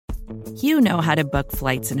You know how to book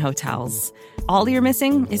flights and hotels. All you're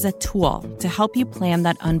missing is a tool to help you plan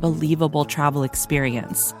that unbelievable travel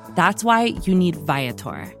experience. That's why you need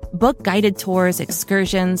Viator. Book guided tours,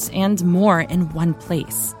 excursions, and more in one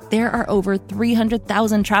place. There are over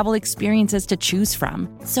 300,000 travel experiences to choose from,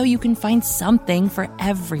 so you can find something for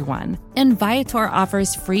everyone. And Viator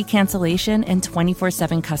offers free cancellation and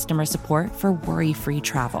 24/7 customer support for worry-free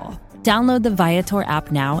travel. Download the Viator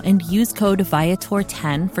app now and use code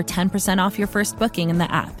Viator10 for 10% off your first booking in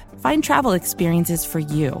the app. Find travel experiences for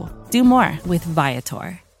you. Do more with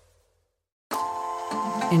Viator.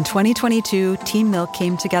 In 2022, Team Milk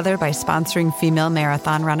came together by sponsoring female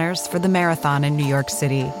marathon runners for the marathon in New York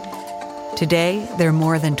City. Today, they're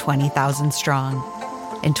more than 20,000 strong.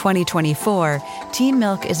 In 2024, Team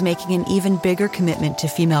Milk is making an even bigger commitment to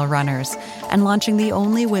female runners and launching the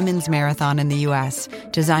only women's marathon in the U.S.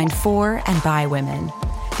 designed for and by women.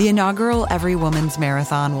 The inaugural Every Woman's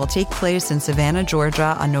Marathon will take place in Savannah,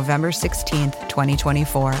 Georgia on November 16th,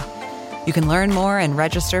 2024. You can learn more and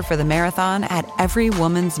register for the marathon at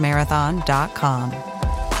everywomansmarathon.com.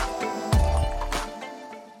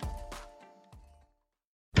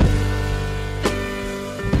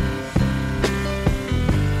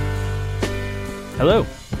 Hello,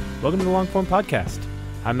 welcome to the Longform Podcast.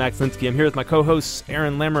 I'm Max Linsky. I'm here with my co-hosts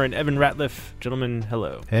Aaron Lammer and Evan Ratliff. Gentlemen,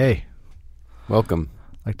 hello. Hey. Welcome.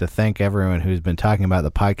 I'd like to thank everyone who's been talking about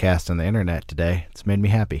the podcast on the internet today. It's made me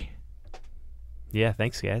happy. Yeah,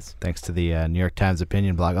 thanks, guys. Thanks to the New York Times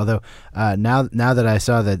opinion blog. Although now that I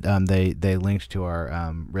saw that they linked to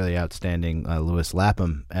our really outstanding Lewis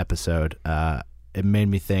Lapham episode, it made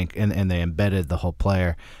me think, and they embedded the whole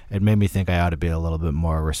player, it made me think I ought to be a little bit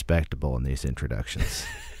more respectable in these introductions.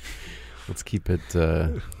 Let's keep it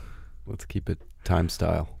time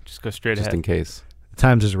style. Just go straight ahead. Just in case. The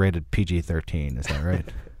Times is rated PG-13, is that right?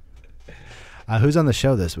 Who's on the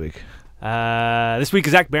show this week? This week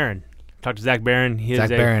is Zach Barron. Talked to Zach Barron. Zach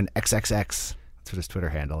Barron, XXX. That's what his Twitter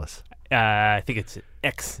handle is. I think it's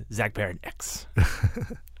X, Zach Barron X.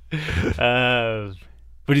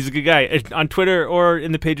 But he's a good guy. On Twitter or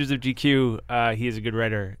in the pages of GQ, he is a good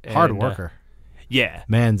writer. Hard worker. Yeah.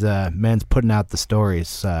 Man's putting out the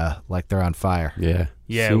stories like they're on fire. Yeah.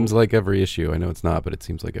 Seems like every issue. I know it's not, but it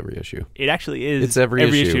seems like every issue. It actually is. It's every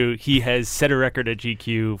issue. He has set a record at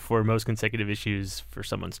GQ for most consecutive issues for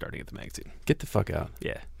someone starting at the magazine. Get the fuck out.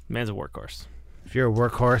 Yeah. Man's a workhorse. If you're a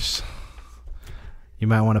workhorse, you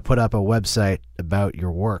might want to put up a website about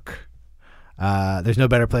your work. There's no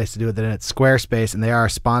better place to do it than at Squarespace, and they are a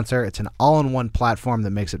sponsor. It's an all-in-one platform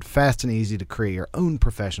that makes it fast and easy to create your own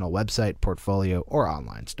professional website, portfolio, or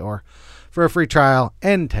online store. For a free trial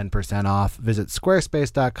and 10% off, visit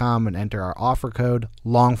squarespace.com and enter our offer code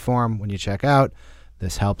LONGFORM when you check out.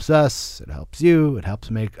 This helps us, it helps you, it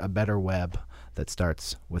helps make a better web that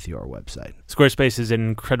starts with your website. Squarespace is an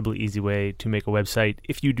incredibly easy way to make a website.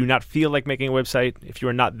 If you do not feel like making a website, if you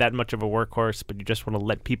are not that much of a workhorse, but you just want to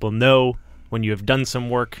let people know when you have done some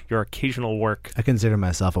work, your occasional work. I consider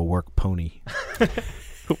myself a work pony. A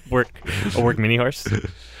work mini horse. You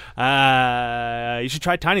should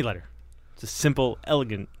try TinyLetter. It's a simple,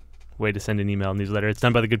 elegant way to send an email newsletter. It's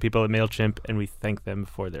done by the good people at MailChimp, and we thank them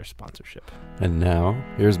for their sponsorship. And now,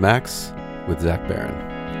 here's Max with Zach Barron.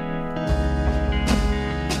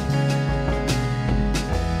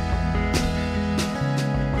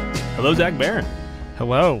 Hello, Zach Barron.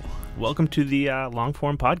 Hello. Welcome to the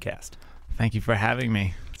Longform Podcast. Thank you for having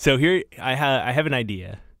me. So here I have an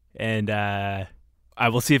idea, and I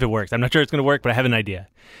will see if it works. I'm not sure it's going to work, but I have an idea.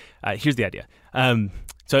 Here's the idea.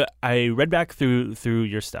 So I read back through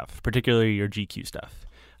your stuff, particularly your GQ stuff,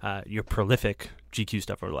 your prolific GQ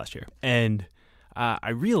stuff over the last year, and I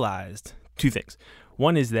realized two things.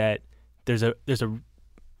 One is that there's kind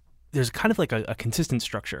of like a consistent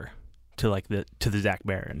structure to the Zach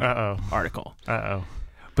Barron article.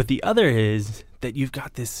 But the other is that you've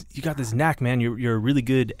got this knack, man. You're really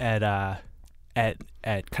good at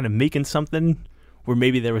kind of making something where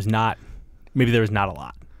maybe there was not a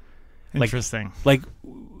lot. Interesting.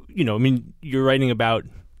 You're writing about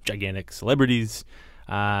gigantic celebrities,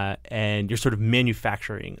 and you're sort of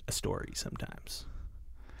manufacturing a story sometimes.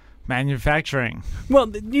 Manufacturing. Well,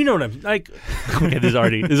 you know what I'm like. Okay, this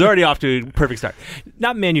is already off to a perfect start.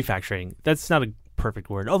 Not manufacturing. That's not a perfect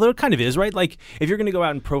word, although it kind of is, right? Like if you're going to go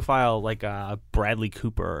out and profile like Bradley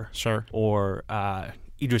Cooper, sure, or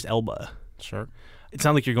Idris Elba, sure, it's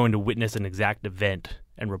not like you're going to witness an exact event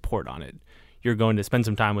and report on it. You're going to spend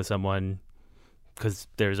some time with someone because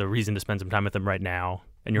there's a reason to spend some time with them right now,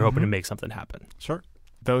 and you're hoping to make something happen. Sure,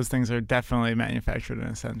 those things are definitely manufactured in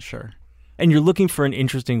a sense. Sure. And you're looking for an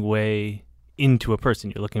interesting way into a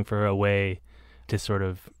person. You're looking for a way to sort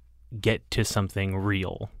of get to something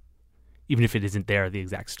real, even if it isn't there at the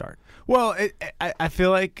exact start? Well, I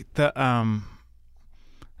feel like the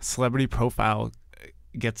celebrity profile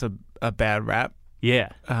gets a bad rap. Yeah.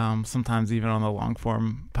 Sometimes even on the long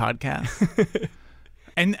form podcast.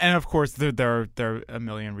 and of course there are a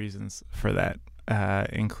million reasons for that,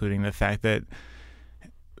 including the fact that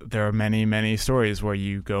there are many stories where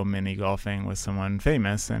you go mini golfing with someone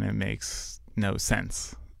famous and it makes no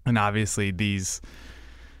sense. And obviously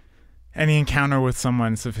any encounter with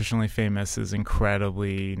someone sufficiently famous is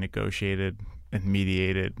incredibly negotiated and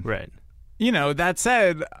mediated. Right. You know, that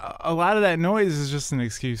said, a lot of that noise is just an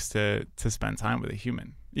excuse to spend time with a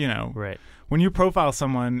human. You know, Right. When you profile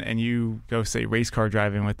someone and you go, say, race car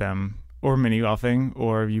driving with them, or mini golfing,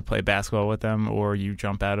 or you play basketball with them, or you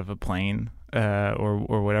jump out of a plane, or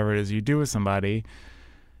whatever it is you do with somebody,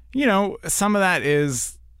 you know, some of that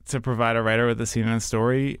is to provide a writer with a scene and a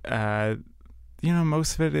story. You know,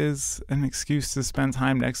 most of it is an excuse to spend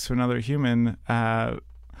time next to another human.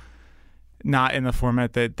 Not in the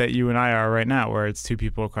format that you and I are right now, where it's two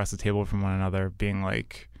people across the table from one another being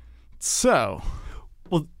like, so.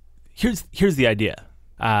 Well, here's the idea.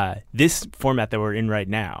 This format that we're in right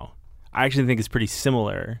now, I actually think is pretty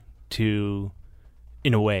similar to,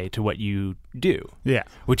 in a way, to what you do. Yeah.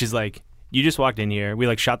 Which is like, you just walked in here. We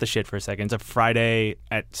like shot the shit for a second. It's a Friday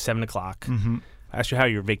at 7:00. Mm-hmm. I asked you how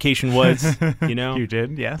your vacation was, you know? You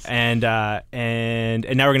did, yes. And now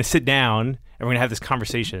we're going to sit down and we're going to have this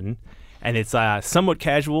conversation. And it's somewhat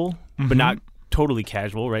casual, but not totally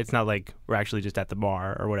casual, right? It's not like we're actually just at the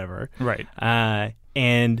bar or whatever. Right.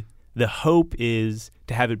 And the hope is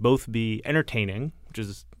to have it both be entertaining, which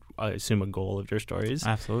is, I assume, a goal of your stories.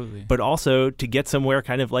 Absolutely. But also to get somewhere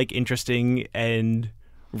kind of like interesting and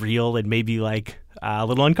real and maybe like a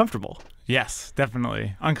little uncomfortable. Yes,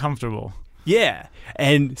 definitely. Uncomfortable. Yeah.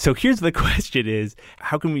 And so here's the question is,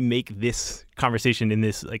 how can we make this conversation in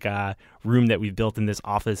this like room that we've built in this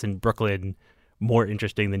office in Brooklyn more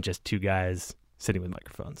interesting than just two guys sitting with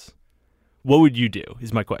microphones? What would you do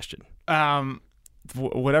is my question.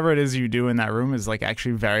 Whatever it is you do in that room is like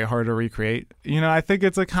actually very hard to recreate. You know, I think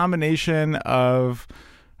it's a combination of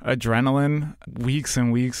adrenaline, weeks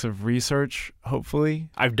and weeks of research, hopefully.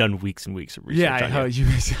 I've done weeks and weeks of research. Yeah,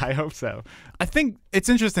 I hope so. I think it's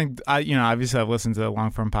interesting. You know, obviously I've listened to the long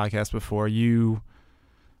form podcast before.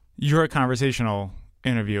 You're a conversational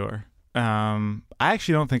interviewer. I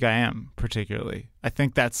actually don't think I am particularly. I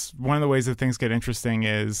think that's one of the ways that things get interesting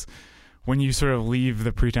is when you sort of leave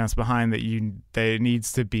the pretense behind that it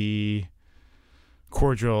needs to be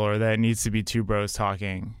cordial or that it needs to be two bros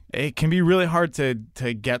talking. It can be really hard to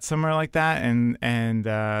get somewhere like that, and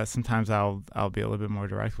sometimes I'll be a little bit more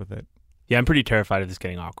direct with it. Yeah, I'm pretty terrified of this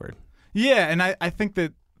getting awkward. Yeah, and I think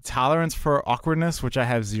that tolerance for awkwardness, which I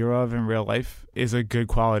have zero of in real life, is a good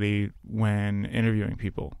quality when interviewing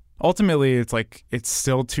people. Ultimately, it's like it's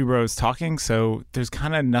still two bros talking, so there's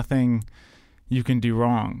kind of nothing you can do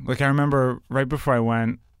wrong. Like I remember right before I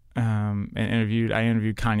went and interviewed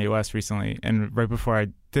Kanye West recently, and right before I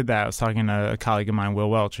did that, I was talking to a colleague of mine, Will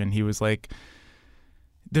Welch, and he was like,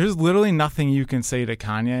 there's literally nothing you can say to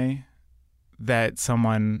Kanye that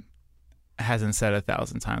someone hasn't said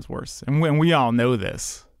 1,000 times worse. And we all know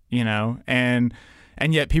this, you know, and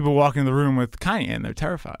yet people walk in the room with Kanye and they're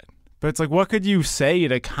terrified. But it's like, what could you say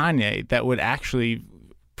to Kanye that would actually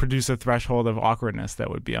produce a threshold of awkwardness that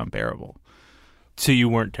would be unbearable? So you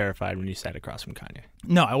weren't terrified when you sat across from Kanye?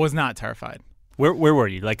 No, I was not terrified. Where were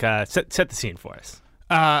you? Like, set the scene for us.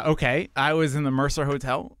 Okay, I was in the Mercer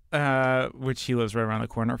Hotel, which he lives right around the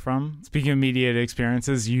corner from. Speaking of mediated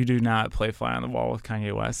experiences, you do not play fly on the wall with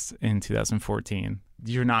Kanye West in 2014.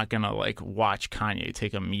 You're not going to, like, watch Kanye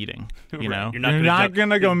take a meeting, you know? You're not going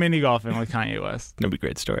to go mini golfing with Kanye West. That'd be a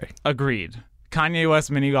great story. Agreed. Kanye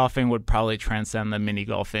West mini golfing would probably transcend the mini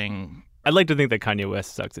golfing. I'd like to think that Kanye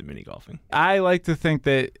West sucks at mini golfing. I like to think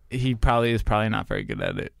that he probably is not very good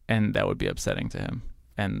at it, and that would be upsetting to him.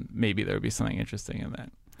 And maybe there would be something interesting in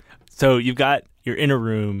that. So you're in a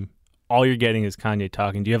room, all you're getting is Kanye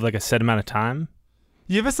talking. Do you have like a set amount of time?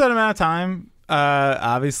 You have a set amount of time.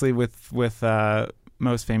 Obviously, with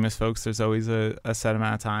most famous folks, there's always a set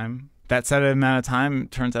amount of time. That set amount of time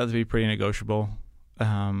turns out to be pretty negotiable.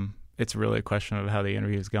 It's really a question of how the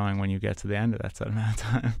interview is going when you get to the end of that set amount of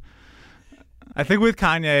time. I think with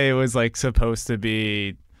Kanye, it was like supposed to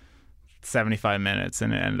be 75 minutes,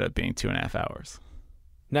 and it ended up being 2.5 hours.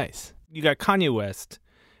 Nice. You got Kanye West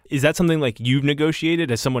Is that something like you've negotiated?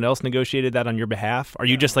 Has someone else negotiated that on your behalf? Are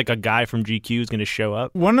you just like a guy from GQ who's going to show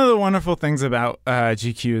up? One of the wonderful things about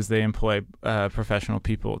GQ is they employ professional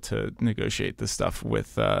people to negotiate this stuff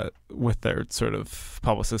with their sort of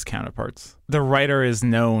publicist counterparts. The writer is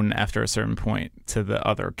known after a certain point to the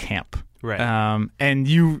other camp. Right. And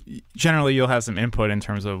you'll have some input in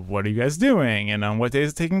terms of what are you guys doing and on what day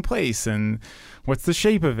is it taking place and what's the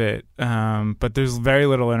shape of it. But there's very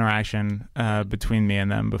little interaction between me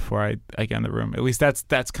and them before I get in the room. At least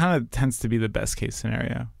that's kind of tends to be the best case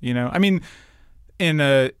scenario. I mean, in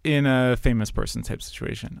a famous person type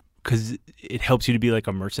situation, because it helps you to be like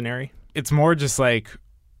a mercenary. It's more just like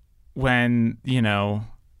when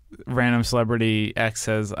random celebrity X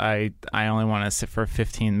says I only want to sit for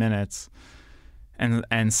 15 minutes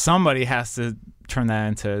and somebody has to turn that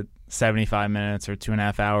into 75 minutes or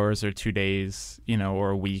 2.5 hours or 2 days,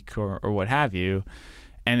 or a week or what have you.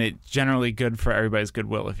 And it's generally good for everybody's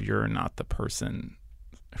goodwill if you're not the person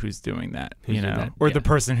who's doing that, or the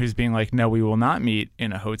person who's being like, no, we will not meet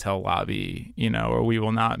in a hotel lobby, or we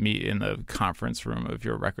will not meet in the conference room of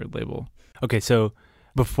your record label. Okay, so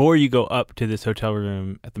before you go up to this hotel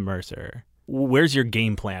room at the Mercer, where's your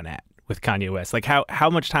game plan at with Kanye West? Like, how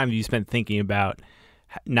much time have you spent thinking about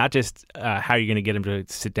not just how you're going to get him to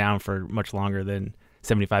sit down for much longer than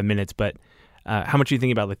 75 minutes, but how much are you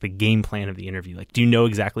thinking about like the game plan of the interview? Like, do you know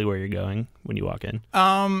exactly where you're going when you walk in?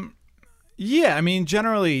 Yeah, I mean,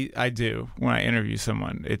 generally I do when I interview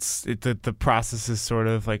someone. The process is sort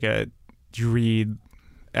of like you read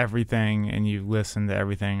everything and you listen to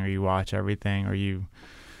everything, or you watch everything, or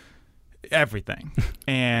everything.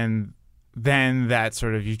 And then that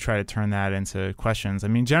sort of, you try to turn that into questions. I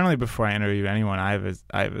mean, generally before I interview anyone, I have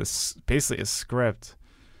basically a script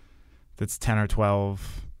that's 10 or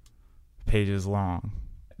 12 pages long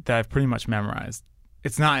that I've pretty much memorized.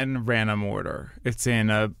 It's not in random order. It's in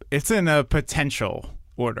a potential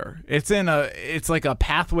order. It's like a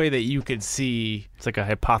pathway that you could see. It's like a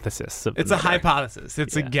hypothesis. It's a hypothesis.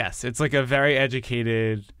 It's a guess. It's like a very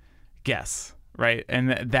educated guess, right? And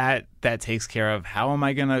that takes care of how am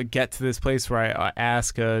I going to get to this place where I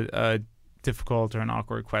ask a difficult or an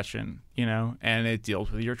awkward question, and it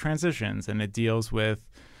deals with your transitions, and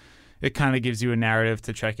it kind of gives you a narrative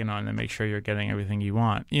to check in on and make sure you're getting everything you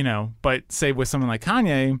want, But say with someone like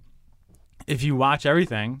Kanye, if you watch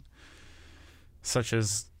everything, such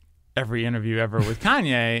as every interview ever with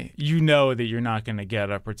Kanye, you know that you're not going to get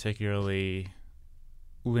a particularly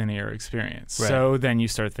linear experience. Right. So then you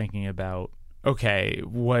start thinking about, okay,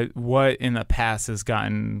 what in the past has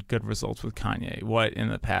gotten good results with Kanye? What in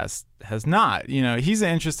the past has not? He's an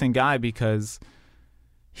interesting guy because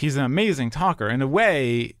he's an amazing talker. In a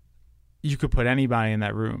way, you could put anybody in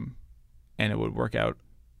that room and it would work out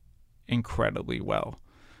incredibly well.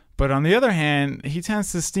 But on the other hand, he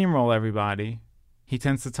tends to steamroll everybody. He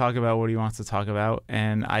tends to talk about what he wants to talk about,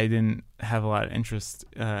 and I didn't have a lot of interest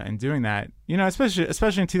in doing that.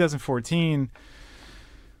 Especially in 2014,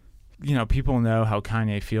 people know how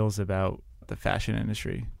Kanye feels about the fashion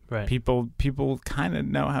industry. Right. People kind of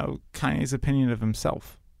know how Kanye's opinion of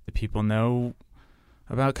himself. People know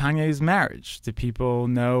about Kanye's marriage? Do people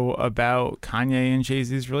know about Kanye and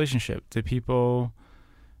Jay-Z's relationship? Do people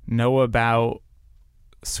know about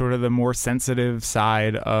sort of the more sensitive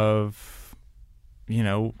side of,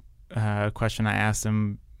 a question I asked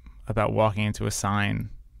him about walking into a sign,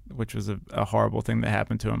 which was a horrible thing that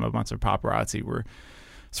happened to him. A bunch of paparazzi were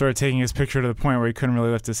sort of taking his picture to the point where he couldn't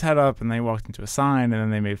really lift his head up, and they walked into a sign, and then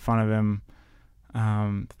they made fun of him.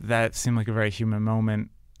 That seemed like a very human moment.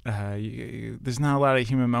 There's not a lot of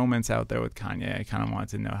human moments out there with Kanye. I kind of wanted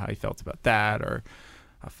to know how he felt about that, or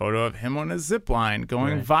a photo of him on a zip line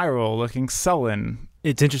going viral, looking sullen.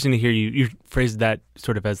 It's interesting to hear you phrase that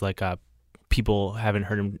sort of as like people haven't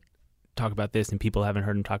heard him talk about this and people haven't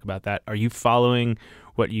heard him talk about that. Are you following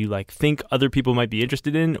what you think other people might be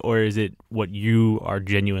interested in, or is it what you are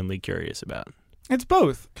genuinely curious about? It's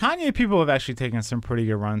both. Kanye people have actually taken some pretty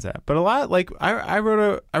good runs at, but a lot, like I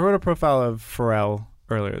wrote a profile of Pharrell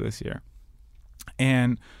earlier this year,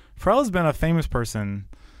 and Pharrell's been a famous person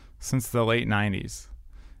since the late 90s,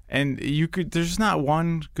 and there's just not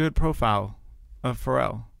one good profile of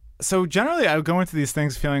Pharrell. So generally I would go into these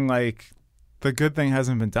things feeling like the good thing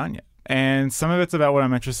hasn't been done yet, and some of it's about what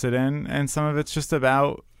I'm interested in, and some of it's just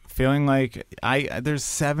about feeling like there's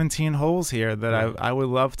 17 holes here that I would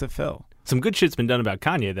love to fill. Some good shit's been done about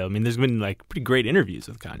Kanye, though. I mean, there's been pretty great interviews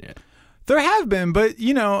with Kanye. There have been, but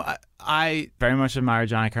I very much admire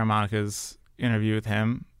Johnny Carmonica's interview with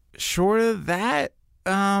him. Short of that,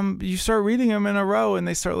 you start reading them in a row and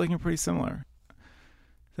they start looking pretty similar.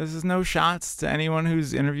 This is no shots to anyone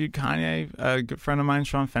who's interviewed Kanye. A good friend of mine,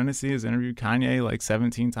 Sean Fennessy, has interviewed Kanye like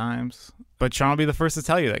 17 times. But Sean will be the first to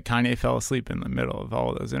tell you that Kanye fell asleep in the middle of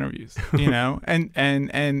all of those interviews, you know? and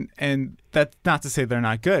that's not to say they're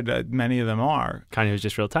not good. Many of them are. Kanye was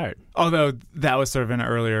just real tired. Although that was sort of an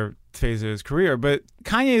earlier phase of his career. But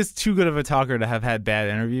Kanye is too good of a talker to have had bad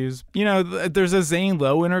interviews. You know, there's a Zane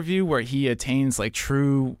Lowe interview where he attains like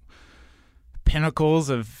true pinnacles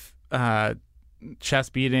of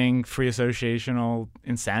chest beating, free associational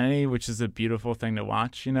insanity, which is a beautiful thing to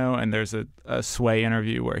watch, you know. And there's a Sway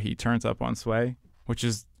interview where he turns up on Sway, which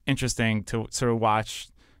is interesting to sort of watch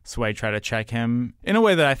Sway try to check him in a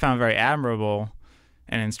way that I found very admirable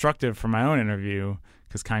and instructive for my own interview,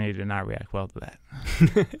 because Kanye did not react well to that.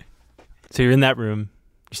 So you're in that room.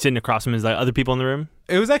 You're sitting across from him. Is there other people in the room?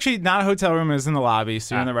 It was actually not a hotel room. It was in the lobby.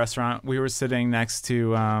 So you're in the restaurant. We were sitting next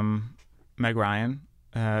to Meg Ryan,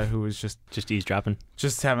 who was just eavesdropping.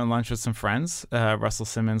 Just having lunch with some friends. Russell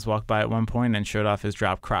Simmons walked by at one point and showed off his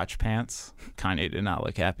drop crotch pants. Kanye did not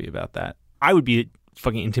look happy about that. I would be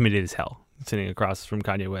fucking intimidated as hell sitting across from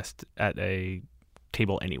Kanye West at a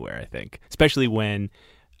table anywhere, I think. Especially when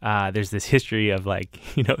there's this history of, like,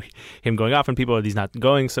 you know, him going off on people and he's not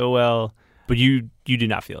going so well. But you did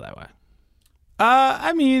not feel that way.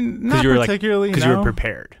 I mean, not particularly. Because you were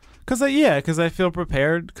prepared. Because I feel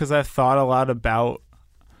prepared. Because I've thought a lot about.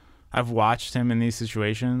 I've watched him in these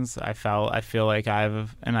situations. I feel like I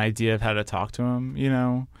have an idea of how to talk to him. You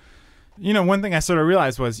know, one thing I sort of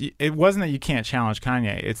realized was it wasn't that you can't challenge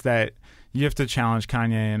Kanye. It's that you have to challenge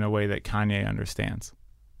Kanye in a way that Kanye understands,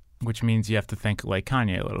 which means you have to think like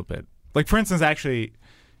Kanye a little bit. Like, for instance, actually,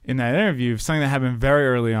 in that interview, something that happened very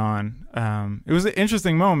early on, it was an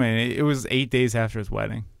interesting moment. It was 8 days after his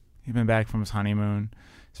wedding. He'd been back from his honeymoon.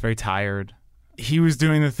 He's very tired. He was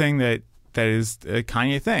doing the thing that is a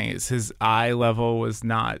Kanye thing. It's his eye level was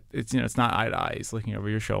not, it's not eye to eye. He's looking over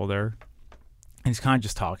your shoulder. And he's kind of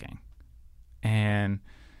just talking. And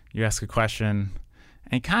you ask a question,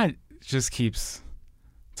 and he kind of just keeps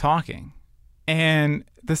talking. And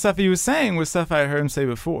the stuff he was saying was stuff I heard him say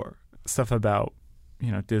before. Stuff about,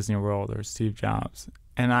 Disney World or Steve Jobs.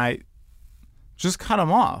 And I just cut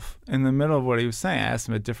him off in the middle of what he was saying. I asked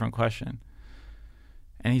him a different question.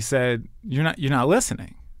 And he said, You're not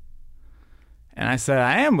listening. And I said,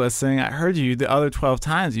 I am listening. I heard you the other 12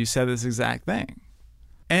 times you said this exact thing.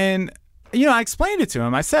 And, I explained it to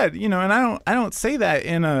him. I said, and I don't say that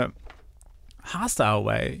in a hostile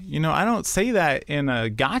way. I don't say that in a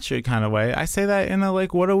gotcha kind of way. I say that in a,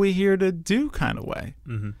 like, what are we here to do kind of way.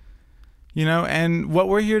 Mm-hmm. And what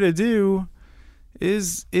we're here to do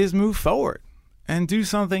is move forward and do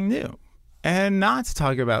something new and not to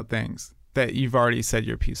talk about things that you've already said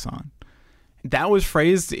your piece on. That was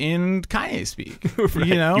phrased in Kanye speak. Right.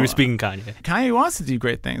 You were speaking Kanye. Kanye wants to do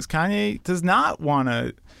great things. Kanye does not want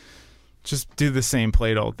to just do the same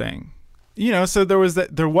plate old thing. So there was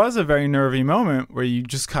a very nervy moment where you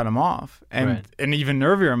just cut him off. And right. An even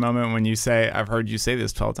nervier moment when you say, I've heard you say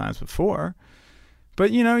this 12 times before.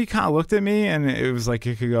 But, he kind of looked at me and it was like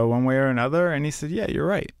it could go one way or another. And he said, yeah, you're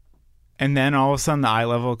right. And then all of a sudden the eye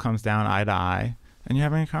level comes down eye to eye and you're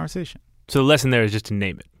having a conversation. So the lesson there is just to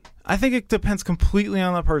name it. I think it depends completely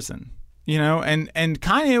on the person, and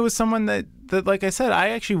Kanye was someone that, like I said, I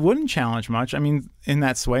actually wouldn't challenge much. I mean, in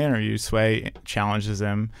that Sway interview, Sway challenges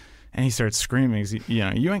him and he starts screaming, you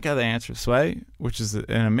ain't got the answer, Sway, which is an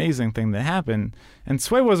amazing thing that happened. And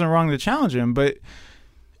Sway wasn't wrong to challenge him, but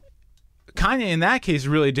Kanye in that case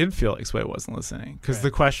really did feel like Sway wasn't listening because right.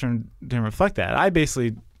 The question didn't reflect that.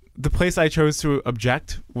 The place I chose to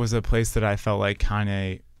object was a place that I felt like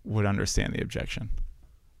Kanye would understand the objection.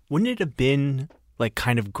 Wouldn't it have been like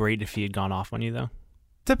kind of great if he had gone off on you though?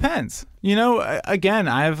 Depends. Again,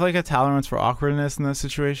 I have like a tolerance for awkwardness in those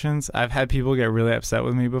situations. I've had people get really upset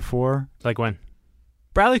with me before. Like when?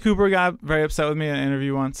 Bradley Cooper got very upset with me in an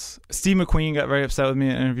interview once. Steve McQueen got very upset with me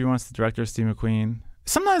in an interview once. The director, Steve McQueen.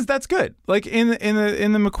 Sometimes that's good. Like in the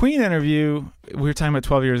McQueen interview, we were talking about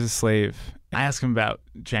 12 Years a Slave. I asked him about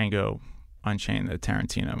Django Unchained, the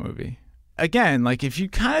Tarantino movie. Again, like if you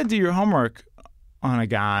kind of do your homework on a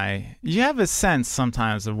guy, you have a sense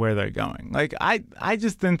sometimes of where they're going. Like I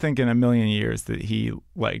just didn't think in a million years that he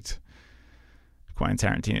liked Quentin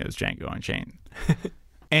Tarantino's Django Unchained.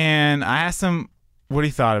 And I asked him what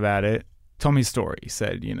he thought about it. Told me a story. He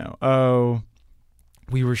said,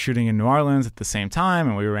 we were shooting in New Orleans at the same time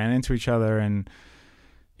and we ran into each other, and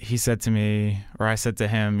he said to me, or I said to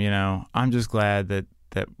him, I'm just glad that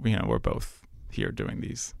we're both here doing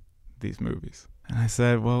these movies. And I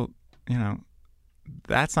said, well,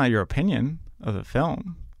 that's not your opinion of the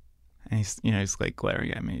film. And he's like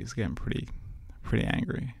glaring at me. He's getting pretty pretty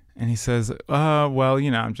angry. And he says, well,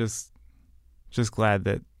 I'm just glad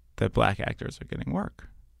that black actors are getting work.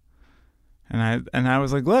 And I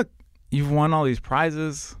was like, look, you've won all these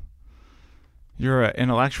prizes. You're an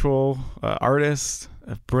intellectual artist,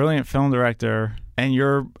 a brilliant film director, and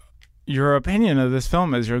your opinion of this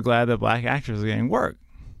film is you're glad that black actors are getting work.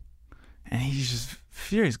 And he's just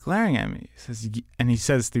furious, glaring at me. He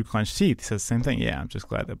says through clenched teeth, he says the same thing. Yeah, I'm just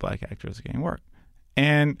glad that black actors are getting work.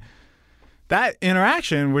 And that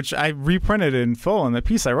interaction, which I reprinted in full in the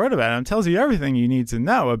piece I wrote about him, tells you everything you need to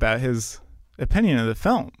know about his opinion of the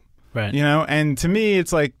film. Right. And to me,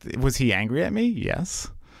 it's like, was he angry at me? Yes.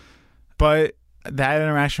 But that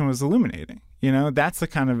interaction was illuminating. That's the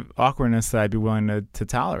kind of awkwardness that I'd be willing to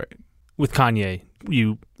tolerate. With Kanye,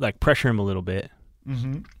 you like pressure him a little bit,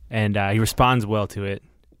 and he responds well to it.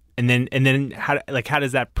 And then how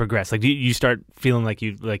does that progress? Like, do you start feeling like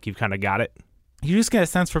you've kind of got it? You just get a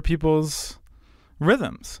sense for people's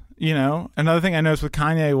rhythms. Another thing I noticed with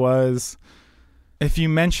Kanye was, if you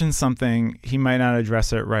mention something, he might not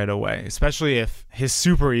address it right away, especially if his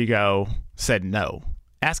superego said no.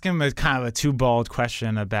 Ask him a kind of a too bald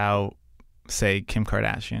question about, say, Kim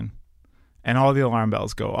Kardashian, and all the alarm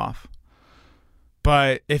bells go off.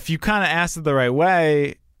 But if you kind of asked it the right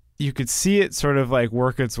way, you could see it sort of like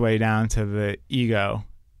work its way down to the ego,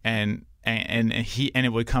 and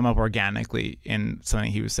it would come up organically in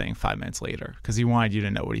something he was saying 5 minutes later, because he wanted you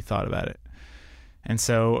to know what he thought about it. And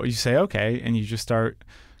so you say, okay, and you just start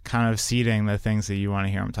kind of seeding the things that you want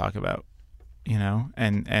to hear him talk about,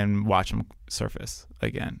 and watch him surface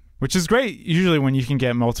again, which is great usually when you can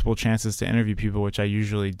get multiple chances to interview people, which I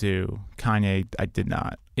usually do. Kanye, I did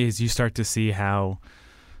not. Is you start to see how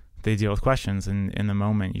they deal with questions, and in the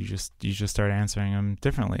moment you just start answering them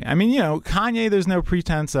differently. I mean, Kanye, there's no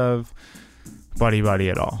pretense of buddy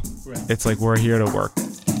at all. Right. It's like, we're here to work.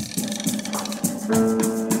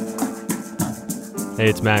 Hey,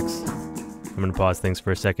 it's Max. I'm going to pause things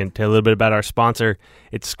for a second, tell a little bit about our sponsor.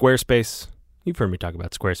 It's Squarespace. You've heard me talk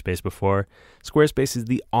about Squarespace before. Squarespace is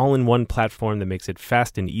the all-in-one platform that makes it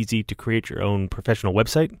fast and easy to create your own professional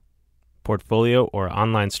website, portfolio, or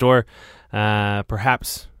online store.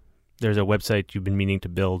 Perhaps there's a website you've been meaning to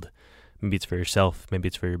build. Maybe it's for yourself, maybe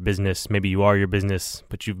it's for your business, maybe you are your business,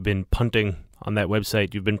 but you've been punting on that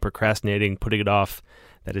website, you've been procrastinating, putting it off.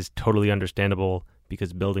 That is totally understandable,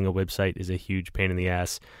 because building a website is a huge pain in the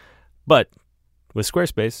ass. But with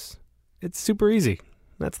Squarespace, it's super easy.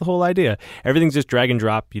 That's the whole idea. Everything's just drag and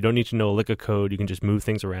drop. You don't need to know a lick of code. You can just move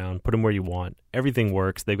things around, put them where you want. Everything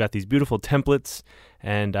works. They've got these beautiful templates,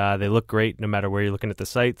 and they look great no matter where you're looking at the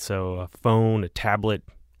site. So a phone, a tablet,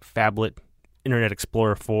 phablet, Internet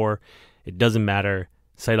Explorer 4, it doesn't matter.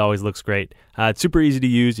 Site always looks great. It's super easy to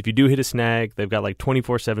use. If you do hit a snag, they've got like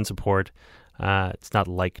 24/7 support. It's not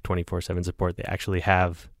like 24/7 support. They actually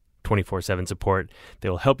have 24/7 support. They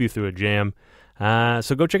will help you through a jam.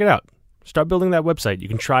 So go check it out. Start building that website. You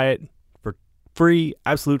can try it for free,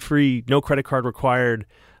 absolute free, no credit card required.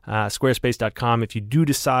 Squarespace.com. If you do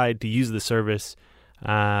decide to use the service,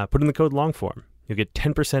 put in the code LONGFORM. You'll get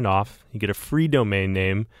 10% off. You get a free domain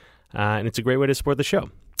name, and it's a great way to support the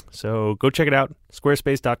show. So go check it out.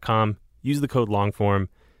 Squarespace.com. Use the code LONGFORM.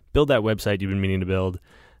 Build that website you've been meaning to build.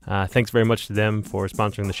 Thanks very much to them for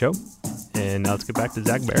sponsoring the show. And now let's get back to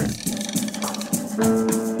Zach Barrett.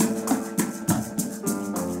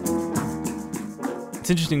 It's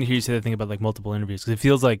interesting to hear you say that thing about like multiple interviews, because it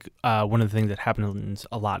feels like one of the things that happens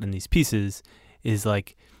a lot in these pieces is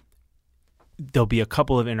like there'll be a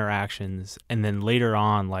couple of interactions, and then later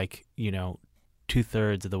on, like,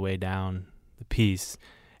 2/3 of the way down the piece,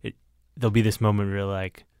 there'll be this moment where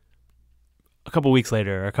like a couple weeks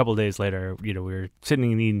later or a couple days later, we're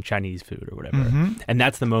sitting and eating Chinese food or whatever. Mm-hmm. And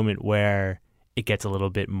that's the moment where it gets a little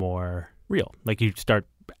bit more real. Like you start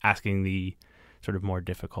asking the sort of more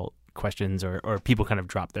difficult questions, or people kind of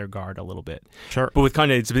drop their guard a little bit. Sure. But with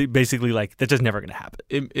Kanye, it's basically like, that's just never going to happen.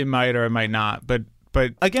 It might or it might not. But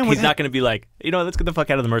again, he's not going to be like, let's get the fuck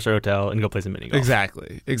out of the Mercer Hotel and go play some mini golf.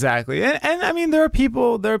 Exactly. And I mean, there are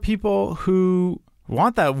people who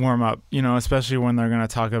want that warm up, especially when they're going to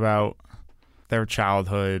talk about their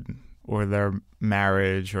childhood or their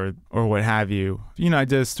marriage or what have you. I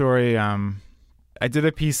did a story. I did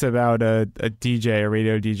a piece about a DJ, a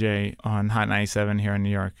radio DJ on Hot 97 here in New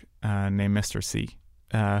York, named Mr. C,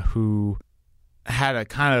 who had a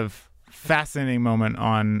kind of fascinating moment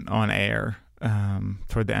on air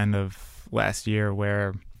toward the end of last year,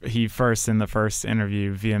 where he in the first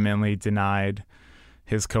interview vehemently denied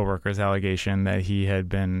his coworker's allegation that he had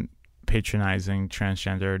been patronizing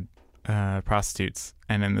transgendered prostitutes,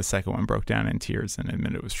 and then the second one broke down in tears and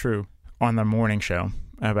admitted it was true on the morning show.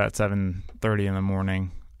 at about 7:30 in the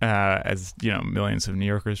morning, as millions of New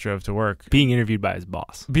Yorkers drove to work. Being interviewed by his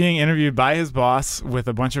boss. Being interviewed by his boss with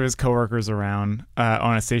a bunch of his coworkers around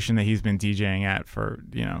on a station that he's been DJing at for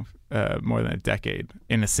more than a decade,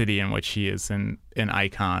 in a city in which he is an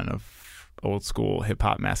icon of old school hip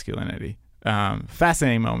hop masculinity.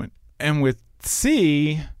 Fascinating moment. And with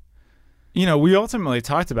C, we ultimately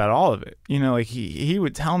talked about all of it. Like he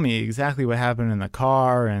would tell me exactly what happened in the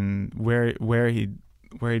car and where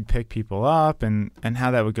he'd pick people up and how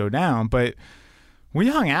that would go down. But we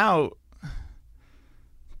hung out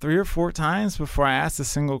 3 or 4 times before I asked a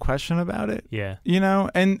single question about it. Yeah.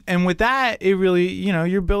 And with that, it really,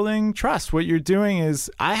 you're building trust. What you're doing is,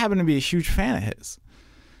 I happen to be a huge fan of his.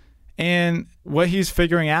 And what he's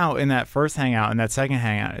figuring out in that first hangout and that second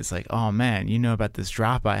hangout is like, oh man, about this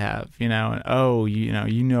drop I have, and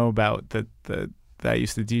about that I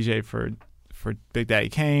used to DJ for Big Daddy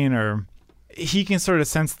Kane, or he can sort of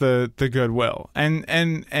sense the goodwill and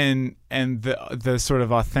the sort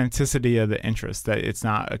of authenticity of the interest, that it's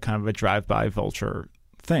not a kind of a drive-by vulture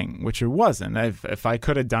thing, which it wasn't. If I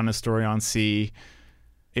could have done a story on C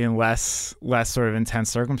in less sort of intense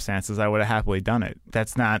circumstances, I would have happily done it.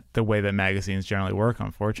 That's not the way that magazines generally work,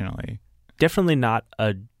 unfortunately. Definitely not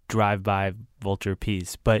a drive-by vulture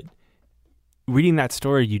piece, but reading that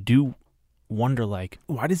story, you do wonder, like,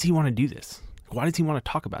 why does he want to do this? Why does he want to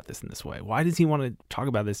talk about this in this way? Why does he want to talk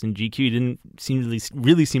about this in GQ? He didn't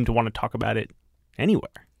really seem to want to talk about it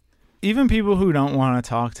anywhere. Even people who don't want to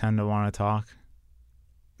talk tend to want to talk.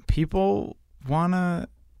 People want to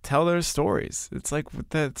tell their stories. It's like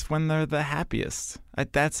that's when they're the happiest.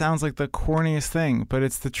 That sounds like the corniest thing, but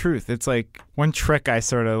it's the truth. It's like one trick I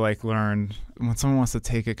sort of like learned when someone wants to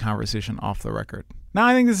take a conversation off the record. Now,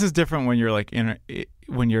 I think this is different when you're like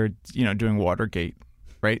when you're doing Watergate,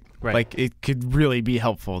 right? Like it could really be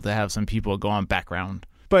helpful to have some people go on background.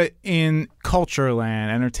 But in culture land,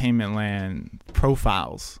 entertainment land,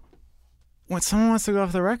 profiles, when someone wants to go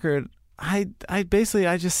off the record, I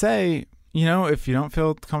just say, if you don't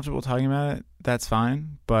feel comfortable talking about it, that's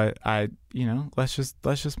fine. But let's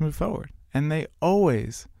just move forward. And they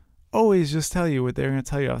always just tell you what they're going to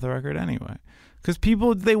tell you off the record anyway, because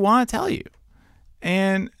people, they want to tell you.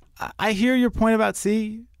 And I hear your point about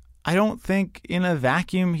C. I don't think in a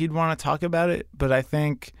vacuum he'd want to talk about it, but I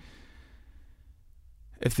think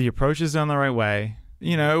if the approach is done the right way,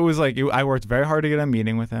 it was like I worked very hard to get a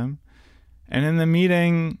meeting with him, and in the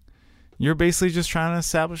meeting, you're basically just trying to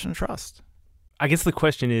establish some trust. I guess the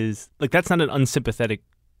question is, like, that's not an unsympathetic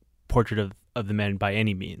portrait of the man by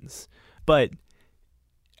any means, but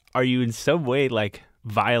are you in some way like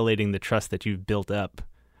violating the trust that you've built up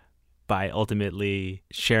by ultimately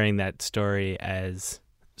sharing that story as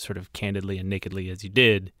sort of candidly and nakedly as you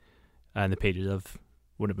did on the pages of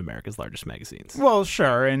one of America's largest magazines? Well,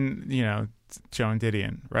 sure, and Joan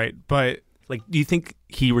Didion, right? But like, do you think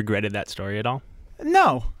he regretted that story at all?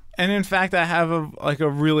 No. And in fact, I have a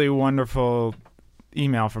really wonderful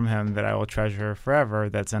email from him that I will treasure forever,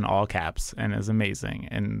 that's in all caps and is amazing,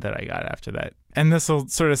 and that I got after that. And this will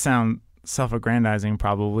sort of sound self-aggrandizing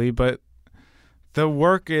probably, but the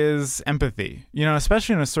work is empathy,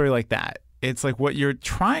 especially in a story like that. It's like what you're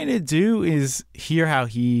trying to do is hear how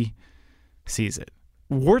he sees it,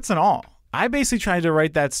 warts and all. I basically tried to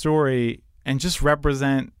write that story and just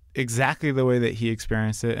represent exactly the way that he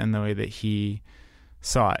experienced it and the way that he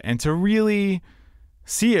saw it, and to really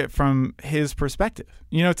see it from his perspective,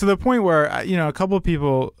 to the point where, a couple of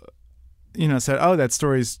people, said, oh, that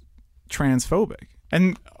story's transphobic.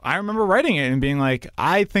 And I remember writing it and being like,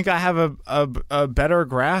 I think I have a better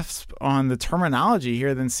grasp on the terminology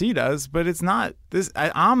here than C does, but it's not this.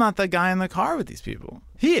 I'm not the guy in the car with these people.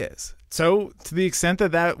 He is. So to the extent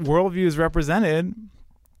that worldview is represented,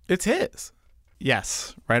 it's his.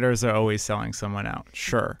 Yes, writers are always selling someone out.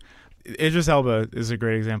 Sure. Idris Elba is a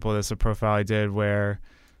great example of this, a profile I did where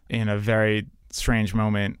in a very strange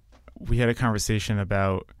moment, we had a conversation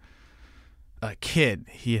about a kid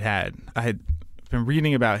he had. I had been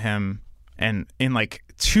reading about him, and in like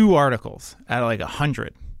 2 articles out of like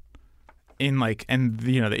 100 in like, and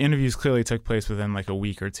the interviews clearly took place within like a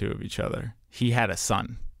week or 2 of each other. He had a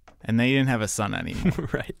son, and they didn't have a son anymore.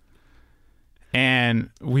 Right. And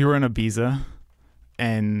we were in Ibiza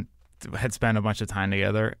and had spent a bunch of time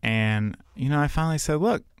together, and I finally said,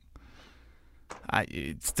 look,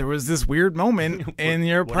 there was this weird moment in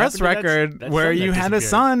your press record where you had a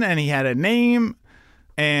son and he had a name,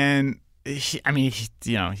 and he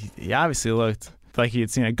obviously looked like he had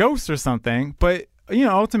seen a ghost or something, but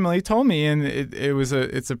ultimately told me, and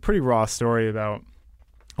it's a pretty raw story about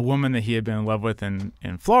a woman that he had been in love with in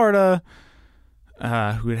Florida,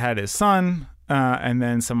 who had his son, and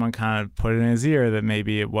then someone kind of put it in his ear that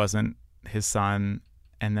maybe it wasn't his son,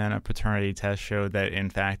 and then a paternity test showed that in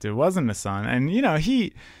fact it wasn't his son. And you know,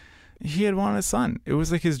 he had wanted a son. It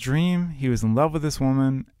was like his dream. He was in love with this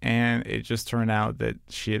woman, and it just turned out that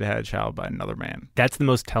she had a child by another man. That's the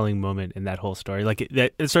most telling moment in that whole story. Like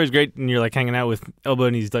that story's great, and you're like hanging out with Elbow,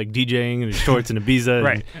 and he's like DJing in his shorts in Ibiza.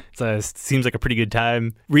 Right. It seems like a pretty good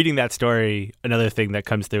time. Reading that story, another thing that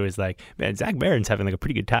comes through is like, man, Zach Baron's having like a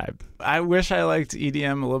pretty good time. I wish I liked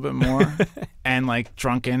EDM a little bit more, and like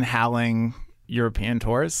drunken, howling European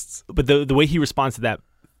tourists. But the way he responds to that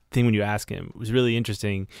thing when you ask him was really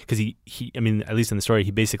interesting, because he I mean, at least in the story,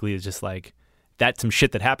 he basically is just like, that's some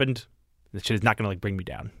shit that happened. That shit is not going to like bring me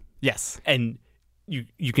down. Yes. And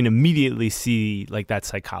you can immediately see like that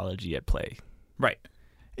psychology at play. Right.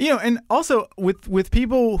 You know, and also with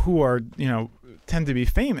people who are, you know, tend to be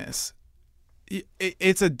famous,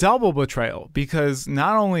 it's a double betrayal, because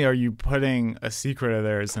not only are you putting a secret of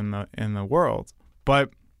theirs in the world, but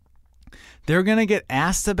they're going to get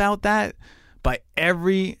asked about that by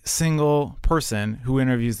every single person who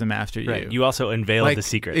interviews them after you. Right. You also unveiled like, the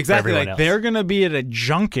secret. Exactly. For Like everyone else. they're going to be at a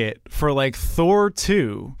junket for like Thor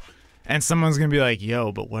 2, and someone's going to be like,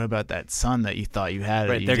 yo, but what about that son that you thought you had?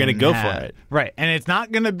 Right. You They're going to didn't go have? for it. Right. And it's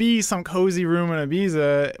not going to be some cozy room in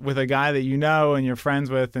Ibiza with a guy that you know and you're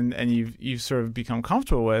friends with and you've sort of become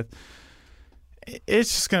comfortable with.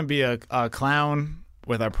 It's just going to be a clown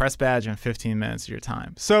with a press badge and 15 minutes of your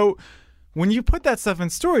time. So when you put that stuff in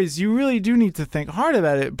stories, you really do need to think hard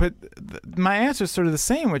about it. But my answer is sort of the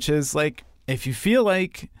same, which is like, if you feel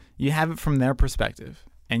like you have it from their perspective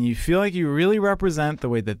and you feel like you really represent the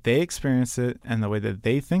way that they experience it and the way that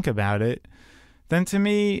they think about it, then to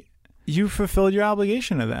me, you fulfilled your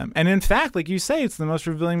obligation to them. And in fact, like you say, it's the most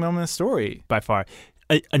revealing moment in the story. By far.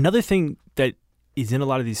 Another thing that is in a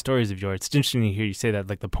lot of these stories of yours, it's interesting to hear you say that,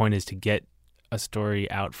 like the point is to get a story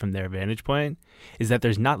out from their vantage point, is that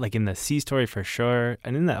there's not, like in the C story for sure,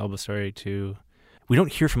 and in the Elbow story too, we don't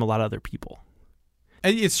hear from a lot of other people.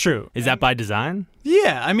 It's true. Is that by design?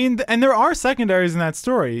 Yeah, I mean, and there are secondaries in that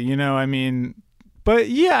story, you know, I mean, but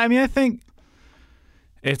yeah, I mean, I think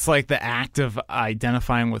it's like the act of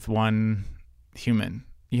identifying with one human,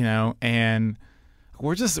 you know, and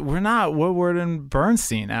we're not Woodward and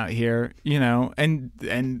Bernstein out here, you know,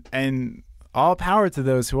 and all power to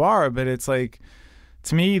those who are, but it's like,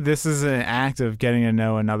 to me, this is an act of getting to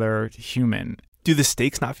know another human. Do the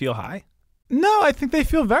stakes not feel high? No, I think they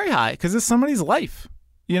feel very high because it's somebody's life.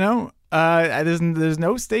 You know, there's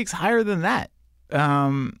no stakes higher than that.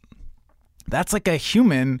 That's like a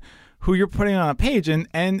human who you're putting on a page,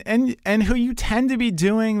 and who you tend to be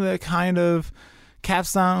doing the kind of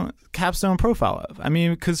capstone profile of. I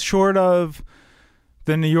mean, because short of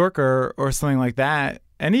the New Yorker or something like that,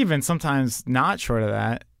 and even sometimes not short of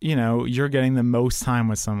that, you know, you're getting the most time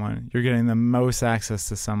with someone. You're getting the most access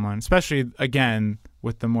to someone, especially, again,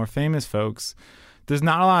 with the more famous folks. There's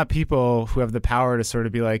not a lot of people who have the power to sort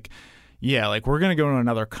of be like, yeah, like we're going to go to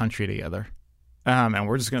another country together. And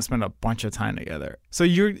we're just going to spend a bunch of time together. So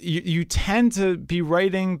you tend to be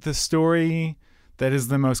writing the story that is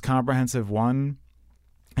the most comprehensive one.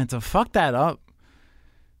 And to fuck that up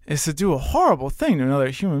is to do a horrible thing to another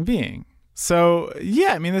human being. So,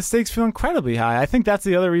 yeah, I mean, the stakes feel incredibly high. I think that's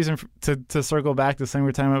the other reason to circle back to something we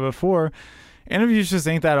were talking about before. Interviews just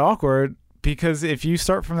ain't that awkward, because if you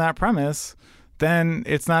start from that premise, then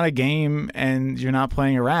it's not a game and you're not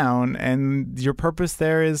playing around, and your purpose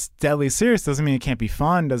there is deadly serious. Doesn't mean it can't be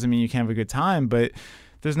fun, doesn't mean you can't have a good time, but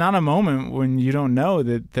there's not a moment when you don't know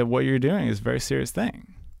that what you're doing is a very serious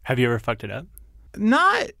thing. Have you ever fucked it up?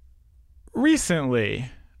 Not recently.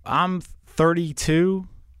 I'm 32.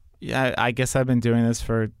 Yeah, I guess I've been doing this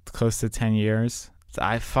for close to 10 years.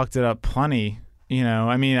 I fucked it up plenty. You know,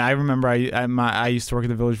 I mean, I remember I used to work at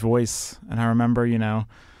the Village Voice, and I remember, you know,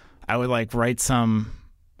 I would like write something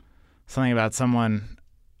about someone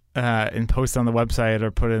and post on the website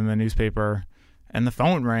or put it in the newspaper, and the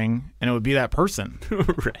phone would ring, and it would be that person.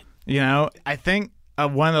 Right. You know, I think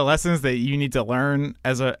one of the lessons that you need to learn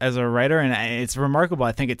as a writer, and it's remarkable,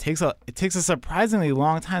 I think it takes a surprisingly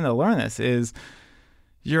long time to learn this, is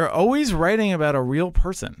you're always writing about a real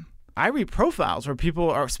person. I read profiles where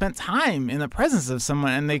people are spent time in the presence of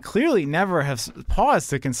someone, and they clearly never have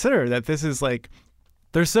paused to consider that this is like,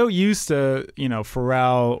 they're so used to, you know,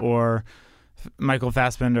 Pharrell or Michael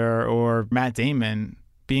Fassbender or Matt Damon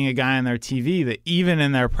being a guy on their TV that even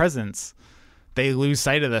in their presence, they lose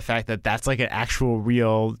sight of the fact that that's like an actual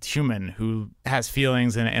real human who has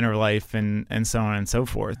feelings and an inner life and so on and so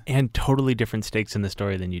forth. And totally different stakes in the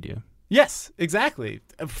story than you do. Yes, exactly.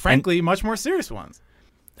 Frankly, much more serious ones.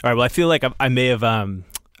 All right. Well, I feel like I may have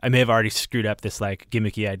I may have already screwed up this like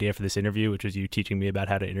gimmicky idea for this interview, which was you teaching me about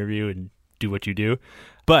how to interview and do what you do.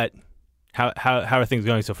 But how are things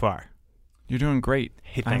going so far? You're doing great.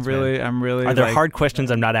 Hey, thanks, I'm really. Are there like, hard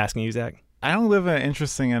questions I'm not asking you, Zach? I don't live an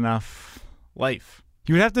interesting enough life.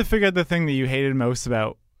 You would have to figure out the thing that you hated most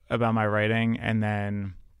about my writing, and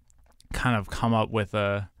then kind of come up with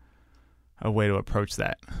a way to approach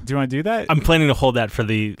that. Do you want to do that? I'm planning to hold that for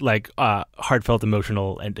the like heartfelt,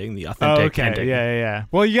 emotional ending, the authentic ending. Yeah.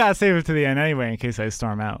 Well, you gotta save it to the end anyway, in case I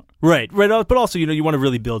storm out. Right. But also, you want to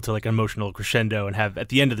really build to like an emotional crescendo and have at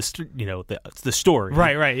the end of the the story.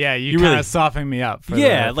 Right. Yeah, you kind really of soften me up. For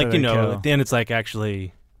yeah, the, like for the kill. at the end it's like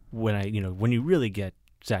actually when you really get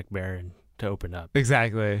Zach Baron to open up.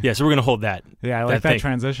 Exactly. Yeah, so we're gonna hold that. Yeah, I like that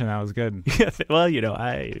transition. That was good. Well,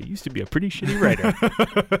 I used to be a pretty shitty writer.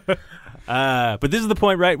 But this is the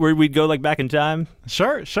point, right, where we'd go like back in time.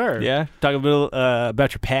 Sure. Yeah, talk a little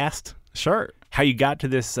about your past. Sure. How you got to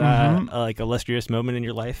this like illustrious moment in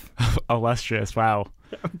your life. Illustrious. Wow.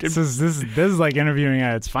 This is like interviewing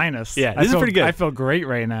at its finest. Yeah, this is pretty good. I feel great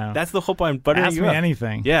right now. That's the whole point. I'm buttering Ask you me up.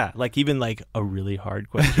 anything. Yeah, like even like a really hard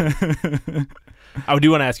question. I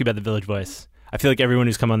do want to ask you about the Village Voice. I feel like everyone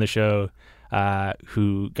who's come on the show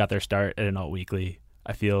who got their start at an alt weekly,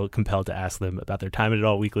 I feel compelled to ask them about their time at an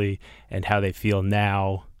alt weekly and how they feel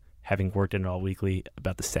now, having worked at an alt weekly,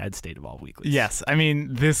 about the sad state of alt weeklies. Yes, I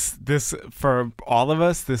mean this for all of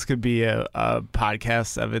us, this could be a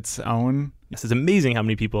podcast of its own. This is amazing how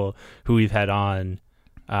many people who we've had on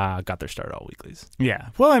got their start at alt weeklies. Yeah.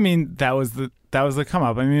 Well, I mean that was the come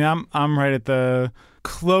up. I mean I'm right at the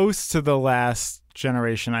close to the last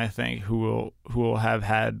generation, I think, who will have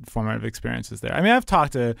had formative experiences there. I mean, I was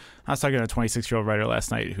talking to a 26-year-old writer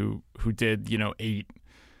last night who did 8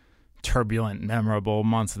 turbulent, memorable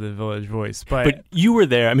months of the Village Voice. But you were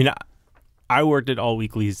there. I mean, I worked at alt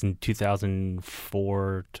weeklies in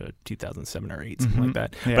 2004 to 2007 or 8, something like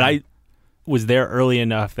that. Yeah. But I was there early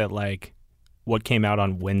enough that like what came out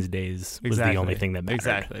on Wednesdays was the only thing that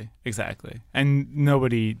mattered. Exactly. And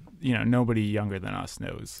nobody younger than us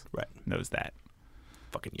knows that.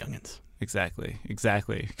 Fucking youngins. Exactly.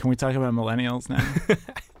 Can we talk about millennials now?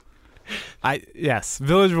 Yes,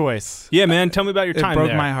 Village Voice. Yeah, man. Tell me about your time there. It broke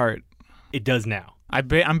there. my heart. It does now.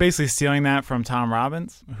 I'm basically stealing that from Tom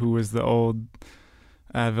Robbins, who was the old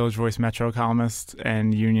Village Voice Metro columnist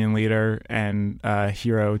and union leader and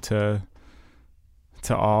hero to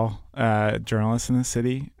all journalists in the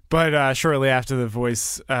city. But shortly after the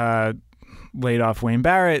Voice laid off Wayne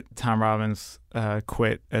Barrett, Tom Robbins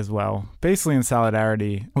quit as well, basically in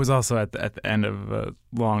solidarity. It was also at the end of a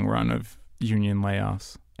long run of union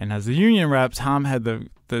layoffs. And as the union rep, Tom had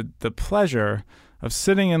the pleasure of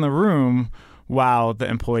sitting in the room while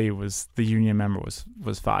the union member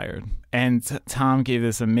was fired. And Tom gave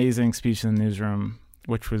this amazing speech in the newsroom,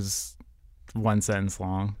 which was one sentence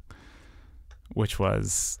long, which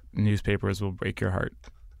was, "Newspapers will break your heart."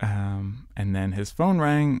 And then his phone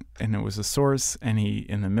rang, and it was a source, and he,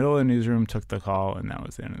 in the middle of the newsroom, took the call, and that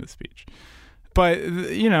was the end of the speech. But,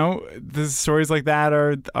 the stories like that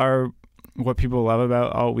are what people love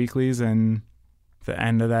about alt weeklies, and the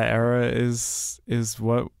end of that era is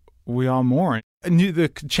what we all mourn. The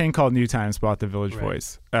chain called New Times bought the Village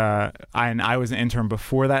Voice. And I was an intern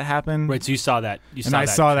before that happened. Right, so you saw that. I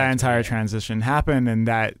saw that entire transition happen, and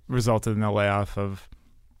that resulted in the layoff of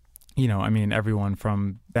everyone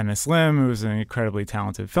from Dennis Lim, who's an incredibly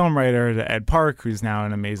talented film writer, to Ed Park, who's now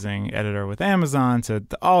an amazing editor with Amazon, to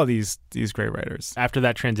all these great writers. After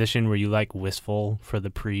that transition, were you like wistful for the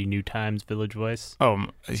pre-New Times Village Voice? Oh,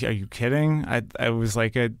 are you kidding? I was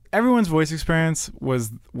like everyone's voice experience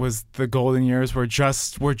was the golden years were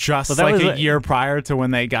just a year prior to when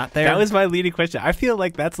they got there. That was my leading question. I feel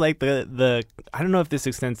like that's like the I don't know if this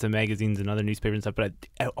extends to magazines and other newspapers and stuff, but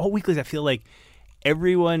at all weeklies, I feel like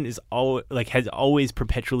everyone has always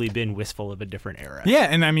perpetually been wistful of a different era. Yeah,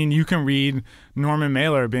 and I mean, you can read Norman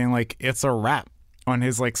Mailer being like, "It's a wrap" on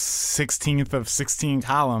his like 16th of 16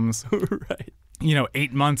 columns. Right.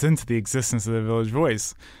 8 months into the existence of the Village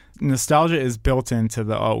Voice. Nostalgia is built into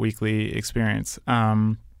the alt weekly experience.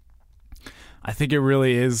 I think it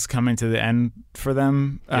really is coming to the end for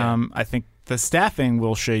them. Yeah. I think the staffing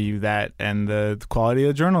will show you that, and the quality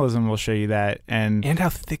of journalism will show you that, and how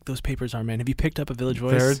thick those papers are, man. Have you picked up a Village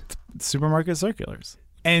Voice? They're supermarket circulars.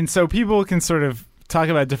 And so people can sort of talk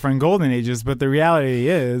about different golden ages, but the reality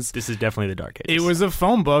is this is definitely the dark ages. It was a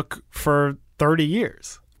phone book for 30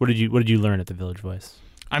 years. What did you learn at the Village Voice?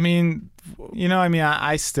 I mean,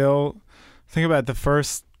 I still think about the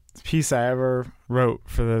first piece I ever wrote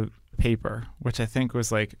for the paper, which I think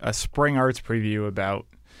was like a spring arts preview about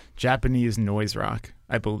Japanese noise rock,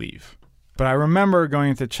 I believe. But I remember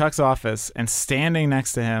going to Chuck's office and standing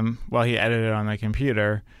next to him while he edited on the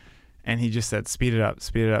computer, and he just said, speed it up,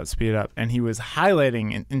 speed it up, speed it up. And he was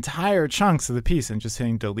highlighting entire chunks of the piece and just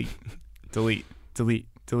hitting delete, delete, delete,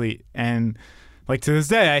 delete. And like to this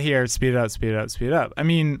day, I hear speed it up, speed it up, speed it up. I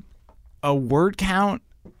mean, a word count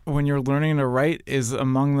when you're learning to write is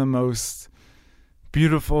among the most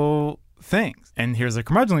beautiful things. And here's the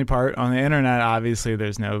curmudgeonly part. On the internet, obviously,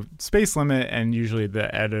 there's no space limit, and usually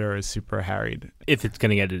the editor is super harried. If it's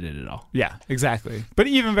getting edited at all. Yeah, exactly. But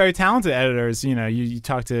even very talented editors, you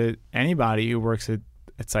talk to anybody who works at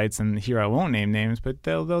sites, and here I won't name names, but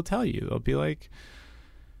they'll tell you. They'll be like,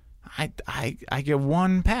 I get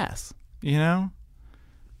one pass,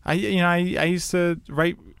 I used to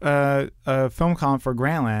write a film column for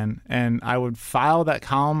Grantland, and I would file that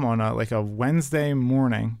column on a Wednesday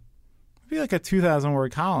morning. It'd be like a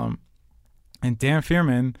 2,000-word column, and Dan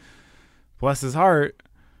Fearman, bless his heart,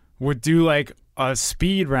 would do like a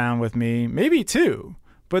speed round with me, maybe two.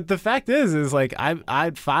 But the fact is like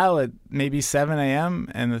I'd file at maybe 7 a.m.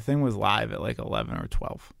 and the thing was live at like 11 or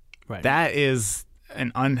 12. Right. That is an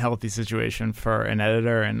unhealthy situation for an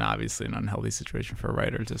editor, and obviously an unhealthy situation for a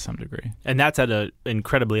writer to some degree. And that's at an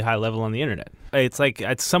incredibly high level on the internet. It's like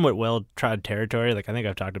it's somewhat well-trod territory. Like I think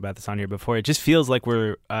I've talked about this on here before. It just feels like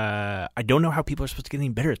we're I don't know how people are supposed to get any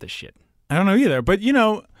better at this shit. I don't know either. But,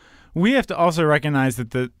 we have to also recognize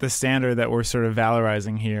that the standard that we're sort of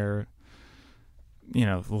valorizing here,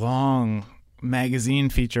 long magazine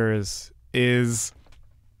features is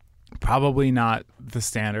probably not the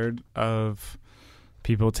standard of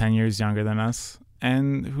people 10 years younger than us,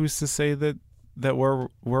 and who's to say that we're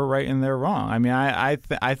right and they're wrong? I mean,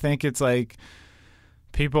 I think it's like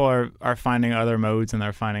people are finding other modes, and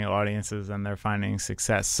they're finding audiences, and they're finding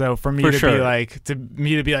success. So for me to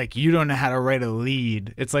be like, you don't know how to write a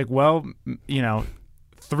lead, it's like, well,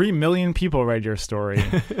 3 million people read your story.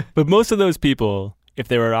 But most of those people, if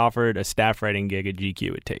they were offered a staff writing gig at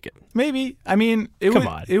GQ, would take it. Maybe. I mean,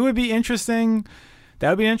 it would be interesting. That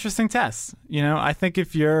would be an interesting test. I think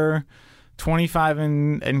if you're 25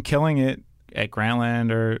 and killing it at Grantland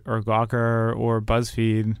or Gawker or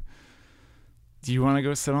BuzzFeed, do you want to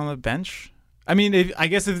go sit on the bench? I mean,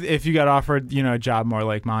 if you got offered, a job more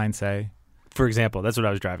like mine, say. For example, that's what I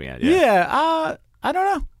was driving at. Yeah. I don't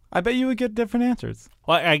know. I bet you would get different answers.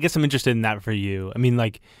 Well, I guess I'm interested in that for you. I mean,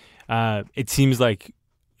 like, it seems like,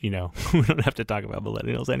 we don't have to talk about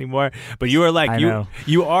millennials anymore, but you are like,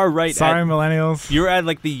 you are right. Sorry, millennials. You're at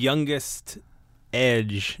like the youngest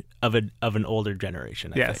edge of an older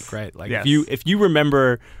generation, I think, right? Like yes. if you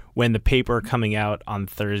remember when the paper coming out on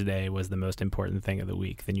Thursday was the most important thing of the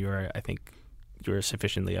week, then I think you're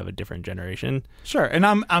sufficiently of a different generation. Sure. And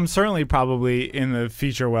I'm certainly probably in the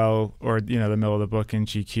feature well, or, the middle of the book in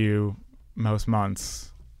GQ most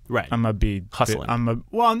months. Right. I'm going to be hustling. I'm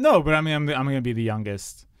going to be the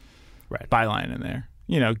youngest. Right. Byline in there,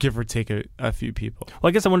 give or take a few people. Well,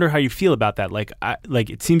 I guess I wonder how you feel about that. Like,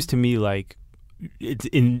 it seems to me like it's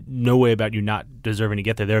in no way about you not deserving to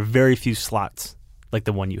get there. There are very few slots like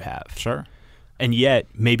the one you have. Sure. And yet,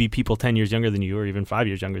 maybe people 10 years younger than you, or even 5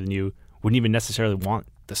 years younger than you, wouldn't even necessarily want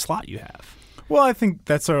the slot you have. Well, I think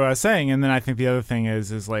that's what I was saying. And then I think the other thing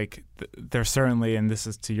is like, there's certainly, and this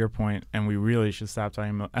is to your point, and we really should stop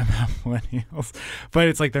talking about millennials, but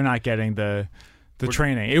it's like they're not getting the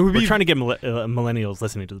training. We're trying to get millennials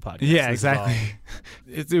listening to the podcast. Yeah, exactly.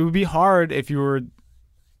 It would be hard if you were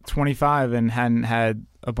 25 and hadn't had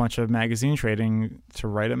a bunch of magazine trading to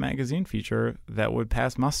write a magazine feature that would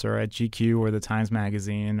pass muster at GQ or the Times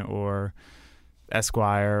Magazine or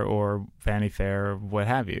Esquire or Vanity Fair or what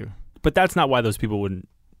have you. But that's not why those people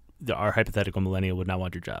our hypothetical millennial would not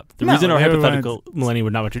want your job. The reason our hypothetical millennial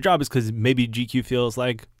would not want your job is because maybe GQ feels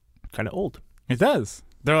like kind of old. It does.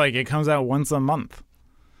 They're like, it comes out once a month.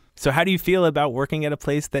 So how do you feel about working at a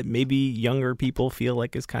place that maybe younger people feel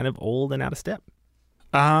like is kind of old and out of step?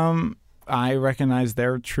 I recognize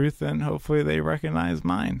their truth, and hopefully they recognize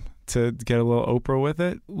mine to get a little Oprah with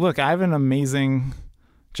it. Look, I have an amazing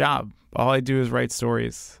job. All I do is write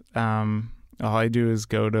stories. All I do is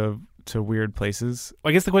go to weird places.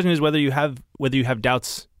 I guess the question is whether you have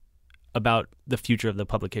doubts about the future of the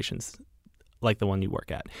publications like the one you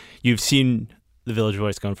work at. You've seen the Village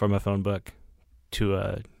Voice going from a phone book to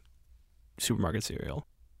a supermarket cereal.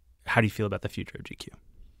 How do you feel about the future of GQ?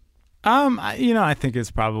 I think it's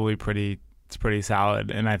probably pretty solid,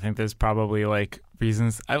 and I think there's probably like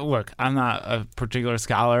reasons. Look, I'm not a particular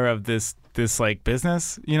scholar of this like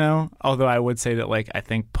business, although I would say that like I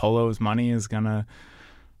think Polo's money is gonna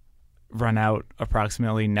run out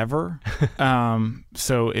approximately never.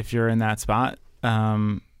 So if you're in that spot,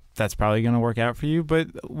 that's probably going to work out for you. But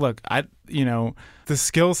look, the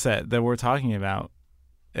skill set that we're talking about,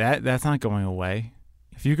 that's not going away.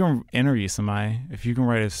 If you can interview somebody, if you can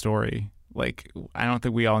write a story, like, I don't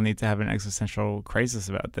think we all need to have an existential crisis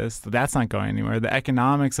about this. That's not going anywhere. The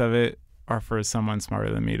economics of it are for someone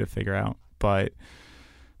smarter than me to figure out. But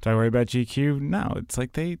do I worry about GQ? No, it's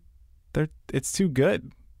like it's too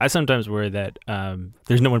good. I sometimes worry that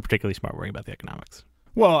there's no one particularly smart worrying about the economics.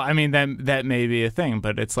 Well, I mean, that may be a thing,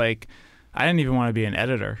 but it's like, I didn't even want to be an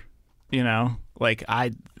editor, like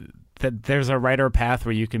there's a writer path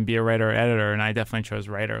where you can be a writer or editor, and I definitely chose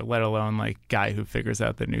writer, let alone like guy who figures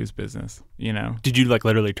out the news business, Did you like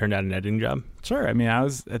literally turn down an editing job? Sure. I mean, I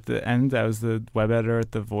was at the end, I was the web editor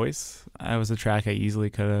at The Voice. I was a track I easily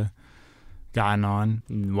could have gotten on.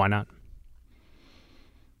 Why not?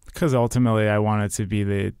 Because ultimately I wanted to be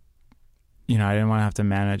I didn't want to have to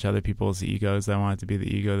manage other people's egos. I wanted to be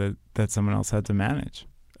the ego that someone else had to manage,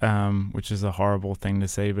 which is a horrible thing to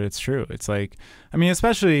say, but it's true. It's like, I mean,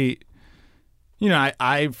 especially,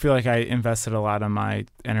 I feel like I invested a lot of my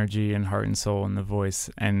energy and heart and soul in The Voice,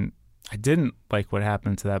 and I didn't like what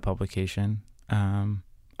happened to that publication,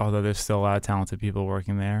 although there's still a lot of talented people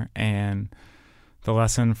working there. And the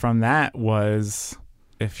lesson from that was,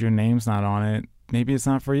 if your name's not on it, maybe it's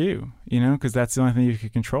not for you, because that's the only thing you can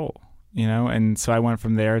control, And so I went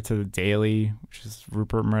from there to The Daily, which is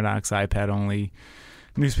Rupert Murdoch's iPad-only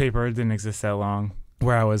newspaper. It didn't exist that long,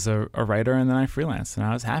 where I was a writer, and then I freelanced, and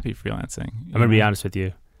I was happy freelancing. I'm going to be honest with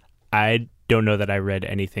you. I don't know that I read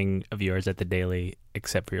anything of yours at The Daily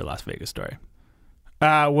except for your Las Vegas story.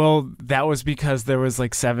 Well, that was because there was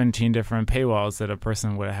like 17 different paywalls that a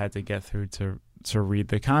person would have had to get through to read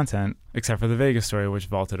the content, except for the Vegas story, which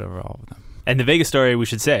vaulted over all of them. And the Vegas story, we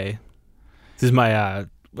should say, this is my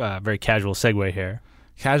very casual segue here.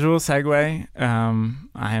 Casual segue.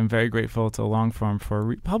 I am very grateful to Longform for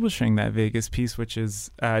republishing that Vegas piece, which has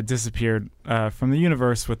disappeared from the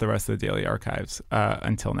universe with the rest of the Daily archives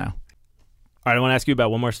until now. All right, I want to ask you about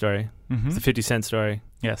one more story. Mm-hmm. It's the 50 Cent story.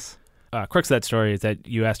 Yes. Crux of that story is that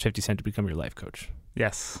you asked 50 Cent to become your life coach.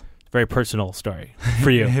 Yes. Very personal story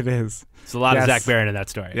for you. It is. There's a lot of Zach Baron in that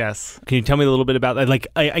story. Yes. Can you tell me a little bit about that? Like,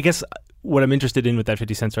 I guess what I'm interested in with that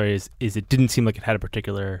 50 Cent story is it didn't seem like it had a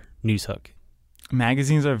particular news hook.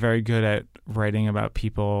 Magazines are very good at writing about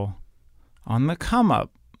people on the come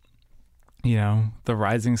up, the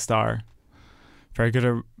rising star. Very good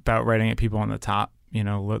about writing at people on the top, the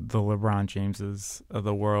LeBron Jameses of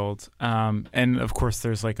the world. And of course,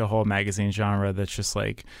 there's like a whole magazine genre that's just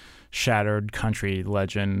like shattered country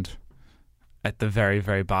legend at the very,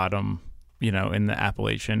 very bottom, in the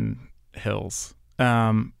Appalachian Hills.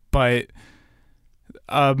 But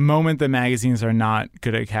a moment that magazines are not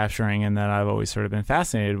good at capturing, and that I've always sort of been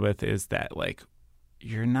fascinated with, is that like,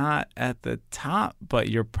 you're not at the top, but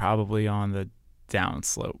you're probably on the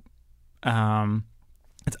downslope.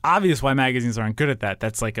 It's obvious why magazines aren't good at that.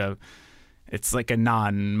 It's like a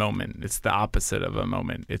non-moment. It's the opposite of a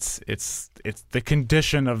moment. It's the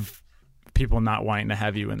condition of people not wanting to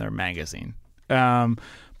have you in their magazine.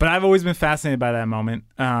 But I've always been fascinated by that moment,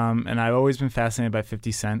 and I've always been fascinated by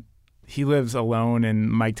 50 Cent. He lives alone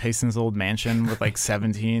in Mike Tyson's old mansion with like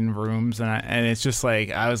 17 rooms, and it's just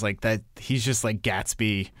like, I was like, that he's just like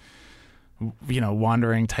Gatsby,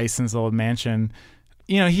 wandering Tyson's old mansion.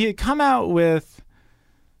 He had come out with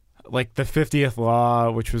like the 50th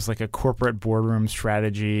Law, which was like a corporate boardroom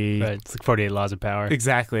strategy. Right, it's like 48 Laws of Power.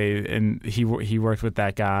 Exactly, and he worked with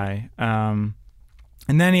that guy.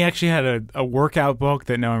 And then he actually had a workout book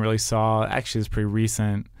that no one really saw. Actually, it's pretty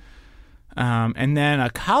recent. And then a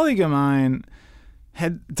colleague of mine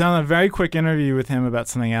had done a very quick interview with him about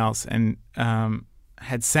something else, and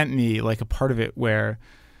had sent me like a part of it where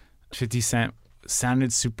 50 Cent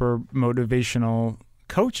sounded super motivational,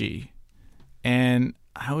 coachy. And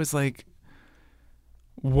I was like,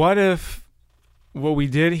 what if what we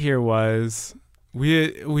did here was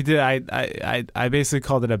I basically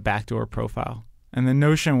called it a backdoor profile. And the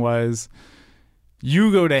notion was,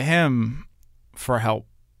 you go to him for help.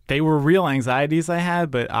 They were real anxieties I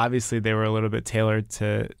had, but obviously they were a little bit tailored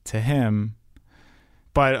to him.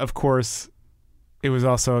 But of course, it was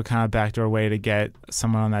also a kind of backdoor way to get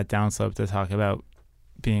someone on that downslope to talk about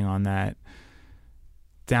being on that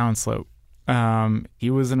downslope. He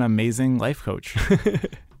was an amazing life coach.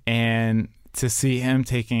 And to see him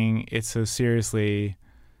taking it so seriously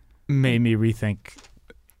made me rethink.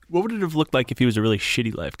 What would it have looked like if he was a really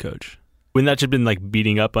shitty life coach? Wouldn't that have been like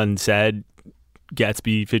beating up on sad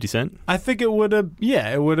Gatsby 50 Cent? I think it would have,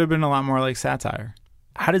 it would have been a lot more like satire.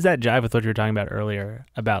 How does that jive with what you were talking about earlier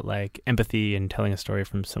about like empathy and telling a story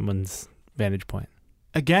from someone's vantage point?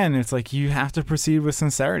 again, it's like you have to proceed with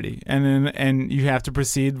sincerity, and you have to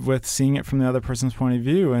proceed with seeing it from the other person's point of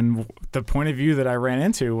view. And the point of view that I ran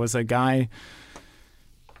into was a guy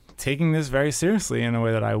taking this very seriously in a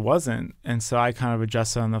way that I wasn't. And so I kind of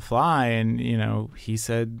adjusted on the fly. And, he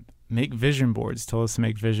said, make vision boards, told us to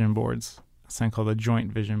make vision boards, something called a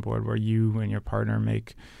joint vision board, where you and your partner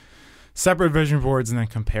make separate vision boards and then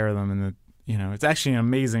compare them. And it's actually an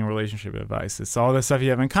amazing relationship advice. It's all the stuff you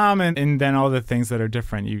have in common, and then all the things that are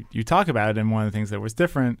different. You talk about it, and one of the things that was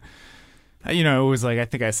different, it was like, I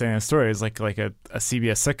think I said in the story, it was like a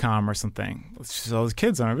CBS sitcom or something. It's just all those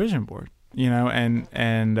kids on a vision board,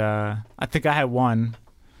 and I think I had one,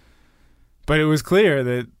 but it was clear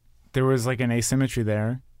that there was like an asymmetry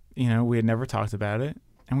there. We had never talked about it,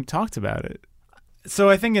 and we talked about it. So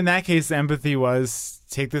I think in that case, the empathy was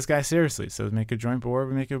take this guy seriously. So make a joint board,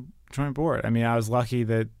 we make a joint board. I mean, I was lucky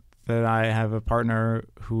that I have a partner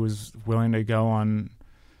who was willing to go on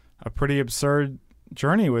a pretty absurd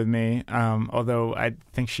journey with me. Although I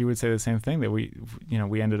think she would say the same thing, that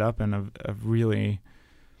we ended up in a really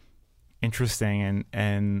interesting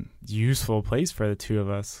and useful place for the two of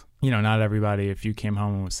us. Not everybody, if you came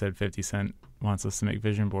home and said 50 Cent wants us to make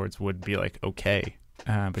vision boards, would be like, okay.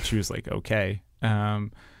 But she was like, okay.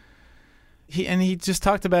 He just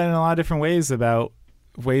talked about it in a lot of different ways, about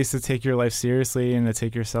ways to take your life seriously and to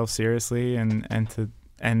take yourself seriously,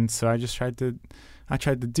 and so I just tried to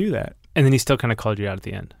do that. And then he still kind of called you out at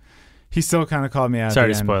the end. He still kind of called me out.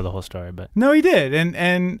 Sorry to spoil the whole story, but no, he did,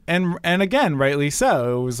 and again, rightly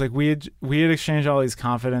so. It was like we had exchanged all these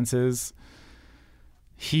confidences.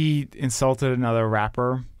 He insulted another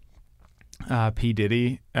rapper, P.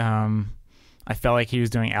 Diddy. I felt like he was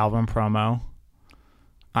doing album promo.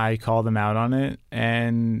 I called him out on it,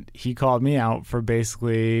 and he called me out for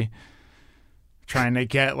basically trying to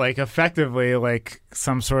get effectively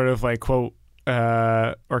some sort of quote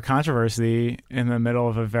or controversy in the middle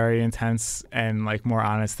of a very intense and more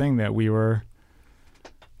honest thing that we were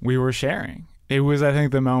sharing. It was, I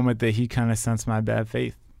think, the moment that he kind of sensed my bad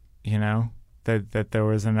faith, that there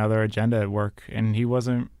was another agenda at work, and he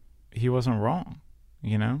wasn't wrong,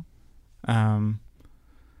 he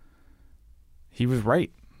was right.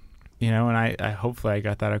 And I hopefully I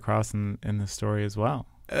got that across in the story as well.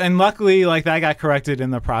 And luckily, that got corrected in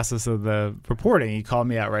the process of the reporting. He called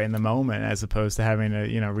me out right in the moment, as opposed to having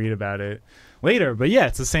to, read about it later. But yeah,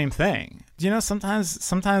 it's the same thing.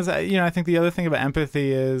 Sometimes, I think the other thing about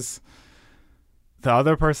empathy is the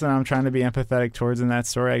other person I'm trying to be empathetic towards in that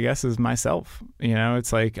story, I guess, is myself.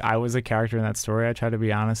 It's like I was a character in that story. I try to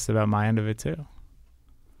be honest about my end of it too.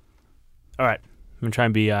 All right. I'm going to try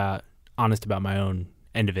and be honest about my own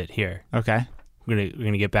end of it here. Okay. We're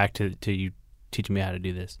gonna get back to you teaching me how to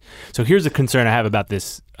do this. So here's a concern I have about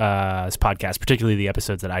this podcast, particularly the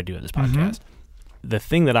episodes that I do of this podcast. Mm-hmm. The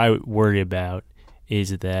thing that I worry about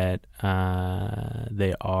is that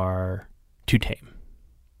they are too tame.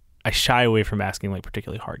 I shy away from asking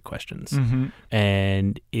particularly hard questions, mm-hmm.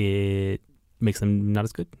 and it makes them not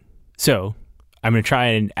as good. So I'm gonna try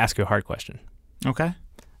and ask you a hard question. Okay.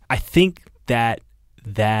 I think that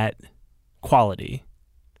quality,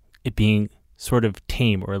 it being sort of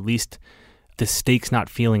tame, or at least the stakes not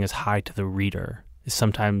feeling as high to the reader, is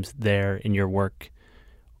sometimes there in your work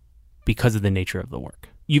because of the nature of the work.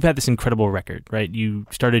 You've had this incredible record, right? You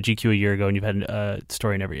started GQ a year ago, and you've had a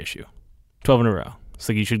story in every issue, 12 in a row.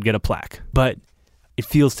 So you should get a plaque. But it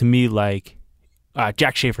feels to me like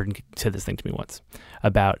Jack Schaefer said this thing to me once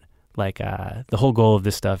about the whole goal of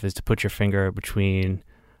this stuff is to put your finger between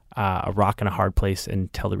a rock and a hard place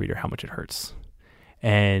and tell the reader how much it hurts.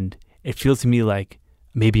 And it feels to me like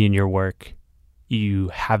maybe in your work you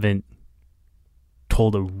haven't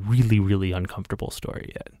told a really, really uncomfortable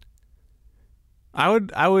story yet.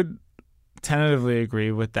 I would tentatively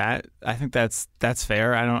agree with that. I think that's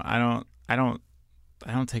fair. I don't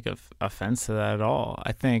take offense to that at all.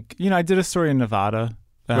 I think I did a story in Nevada.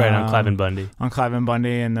 Right, on Clive and Bundy. On Clive and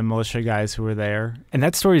Bundy and the militia guys who were there. And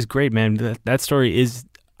that story is great, man. That story is,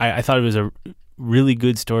 I thought it was a really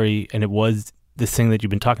good story, and it was this thing that you've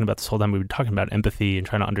been talking about this whole time. We've been talking about empathy and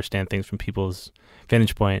trying to understand things from people's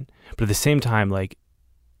vantage point. But at the same time,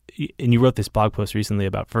 and you wrote this blog post recently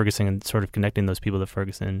about Ferguson and sort of connecting those people to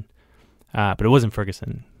Ferguson, but it wasn't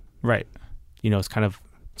Ferguson. Right. It's kind of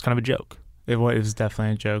a joke. It was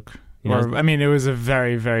definitely a joke. It was a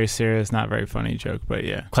very, very serious, not very funny joke, but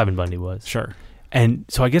yeah. Clive and Bundy was. Sure. And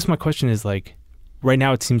so I guess my question is right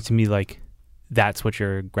now it seems to me like that's what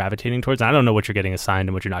you're gravitating towards. And I don't know what you're getting assigned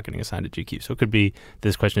and what you're not getting assigned at GQ. So it could be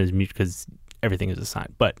this question is mute because everything is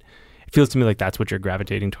assigned. But it feels to me like that's what you're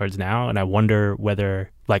gravitating towards now. And I wonder whether,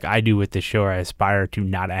 like I do with this show, I aspire to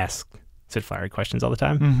not ask sit flowery questions all the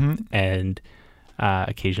time Mm-hmm. and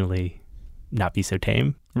occasionally not be so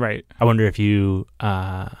tame. Right. I wonder if you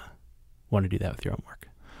want to do that with your own work.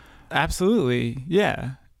 Absolutely.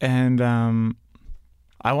 Yeah. And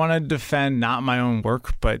I want to defend not my own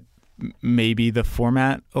work, but maybe the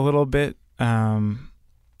format a little bit.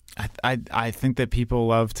 I think that people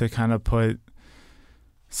love to kind of put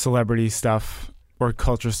celebrity stuff or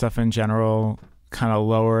culture stuff in general kind of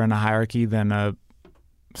lower in a hierarchy than a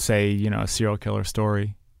serial killer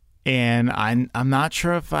story. And I'm not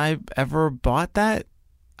sure if I've ever bought that.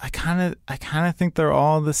 I kind of think they're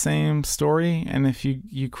all the same story, and if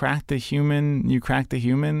you crack the human, you crack the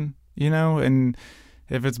human, and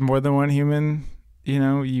if it's more than one human,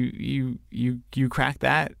 you crack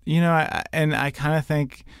that, and I kind of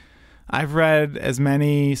think I've read as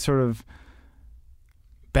many sort of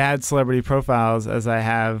bad celebrity profiles as I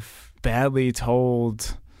have badly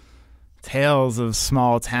told tales of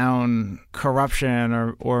small town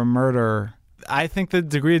corruption or murder. I think the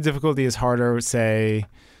degree of difficulty is harder, say,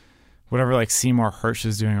 whatever like Seymour Hersh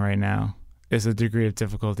is doing right now is a degree of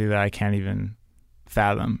difficulty that I can't even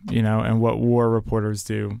fathom, and what war reporters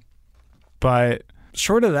do. But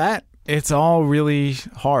short of that, it's all really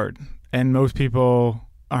hard, and most people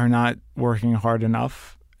are not working hard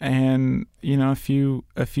enough, and a few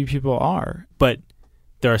people are. But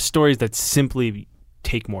there are stories that simply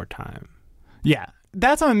take more time. Yeah,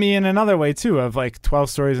 that's on me in another way too, of like 12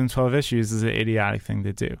 stories in 12 issues is an idiotic thing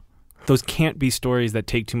to do. Those can't be stories that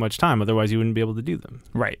take too much time, otherwise you wouldn't be able to do them.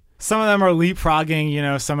 Right. Some of them are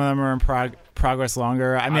leapfrogging, some of them are in progress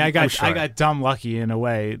longer. I mean, I got dumb lucky in a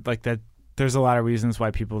way, like that. There's a lot of reasons why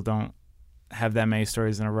people don't have that many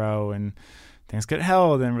stories in a row, and things get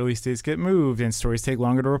held and release dates get moved and stories take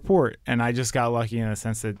longer to report. And I just got lucky in the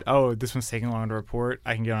sense that, this one's taking longer to report.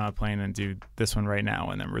 I can get on a plane and do this one right now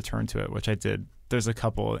and then return to it, which I did. There's a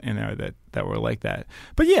couple in there that were like that.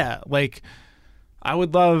 But yeah, like I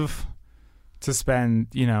would love to spend,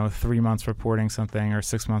 3 months reporting something or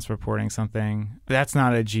 6 months reporting something. That's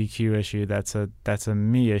not a GQ issue. That's a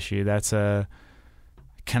me issue. That's a,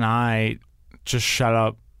 can I just shut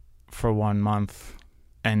up for 1 month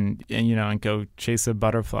and go chase a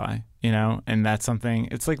butterfly, and that's something,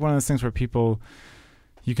 it's like one of those things where people,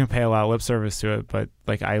 you can pay a lot of lip service to it, but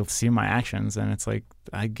like I see my actions, and it's like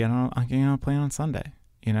I'm getting on a plane on Sunday,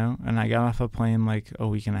 and I got off a plane like a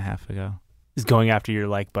week and a half ago. Is going after your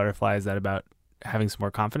like butterfly, is that about having some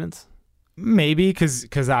more confidence? Maybe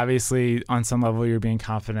because obviously on some level you're being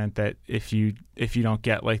confident that if you don't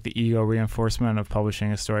get like the ego reinforcement of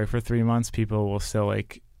publishing a story for 3 months, people will still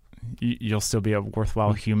like, you'll still be a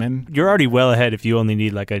worthwhile human. You're already well ahead if you only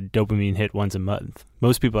need like a dopamine hit once a month.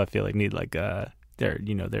 Most people I feel like need like their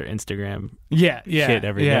Instagram hit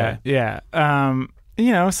every day. Yeah.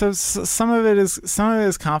 So some of it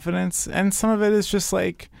is confidence, and some of it is just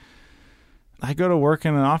like, I go to work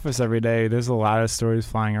in an office every day. There's a lot of stories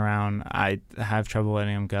flying around. I have trouble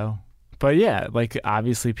letting them go. But yeah, like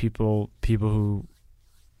obviously people who,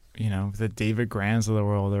 the David Grans of the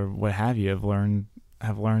world or what have you have learned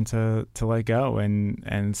to let go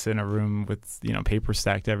and sit in a room with, paper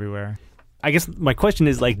stacked everywhere. I guess my question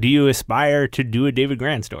is like, do you aspire to do a David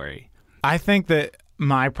Gran story? I think that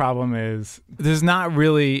my problem is there's not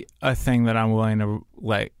really a thing that I'm willing to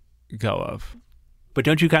let go of. But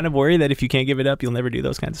don't you kind of worry that if you can't give it up, you'll never do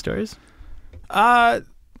those kinds of stories?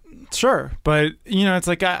 Sure. But, it's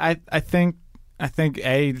like I think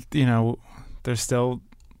there's still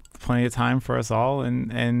plenty of time for us all,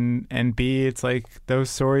 and B, it's like those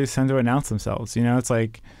stories tend to announce themselves. It's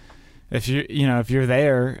like if you're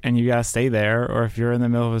there and you gotta stay there, or if you're in the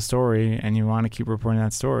middle of a story and you want to keep reporting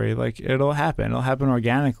that story, like it'll happen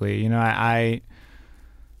organically.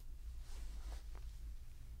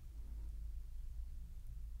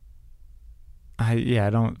 I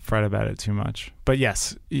don't fret about it too much. But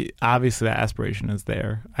yes, obviously that aspiration is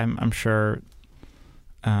there. I'm sure.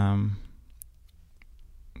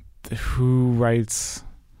 Who writes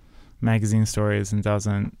magazine stories and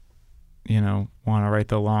doesn't, want to write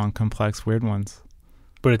the long, complex, weird ones?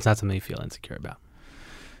 But it's not something you feel insecure about.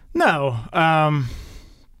 No.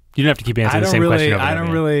 You don't have to keep answering the same question over and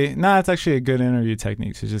over again. No, it's actually a good interview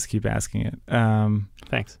technique to just keep asking it.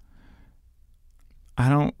 Thanks. I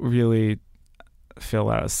don't really feel a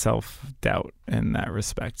lot of self-doubt in that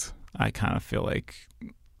respect. I kind of feel like,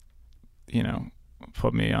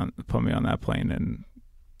 put me on that plane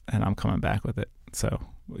and I'm coming back with it. So,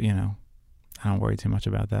 I don't worry too much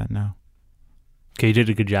about that, no. Okay, you did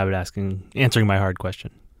a good job at answering my hard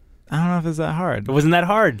question. I don't know if it's that hard. It wasn't that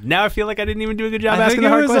hard. Now I feel like I didn't even do a good job asking the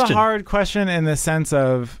hard question. I think it was a hard question in the sense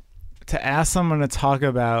of to ask someone to talk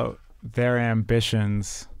about their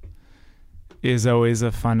ambitions is always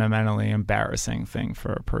a fundamentally embarrassing thing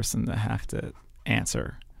for a person to have to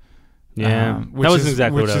answer. Yeah, Which that wasn't is-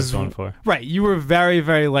 exactly which what I was is- going for. Right. You were very,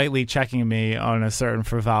 very lightly checking me on a certain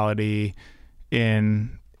frivolity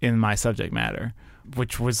in my subject matter,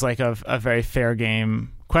 which was like a very fair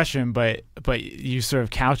game question, but you sort of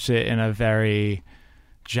couched it in a very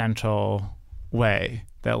gentle way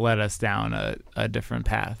that led us down a different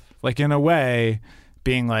path. Like, in a way,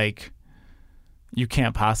 being like, you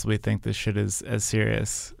can't possibly think this shit is as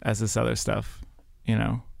serious as this other stuff, you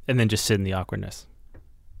know? And then just sit in the awkwardness.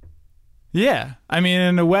 Yeah. I mean,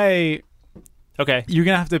 in a way, Okay. you're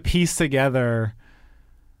going to have to piece together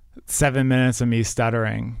 7 minutes of me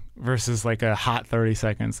stuttering versus like a hot 30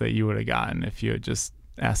 seconds that you would have gotten if you had just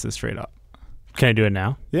asked it straight up. Can I do it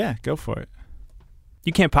now? Yeah, go for it.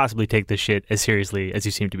 You can't possibly take this shit as seriously as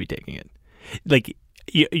you seem to be taking it. Like,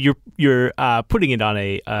 you're putting it on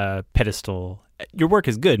a pedestal. Your work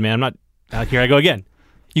is good, man. I'm not. Here I go again.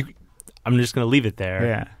 I'm just going to leave it there.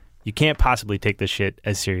 Yeah. You can't possibly take this shit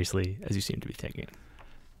as seriously as you seem to be taking it.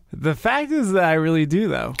 The fact is that I really do,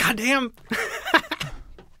 though. Goddamn.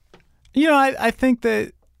 You know, I think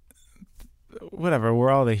that, whatever,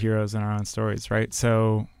 we're all the heroes in our own stories, right?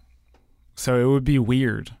 So it would be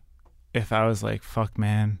weird if I was like, fuck,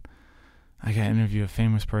 man, I got to interview a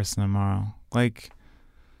famous person tomorrow. Like,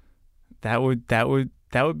 that would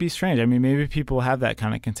be strange. I mean, maybe people have that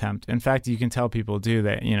kind of contempt. In fact, you can tell people do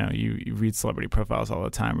that. You know, you read celebrity profiles all the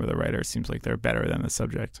time where the writer seems like they're better than the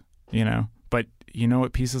subject, you know? But you know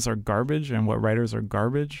what pieces are garbage and what writers are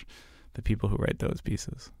garbage? The people who write those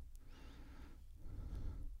pieces.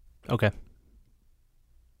 Okay.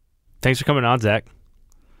 Thanks for coming on, Zach.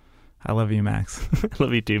 I love you, Max. I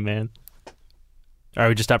love you too, man. All right,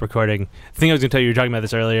 we just stopped recording. The thing I was going to tell you, you were talking about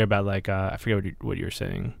this earlier about, like, I forget what you were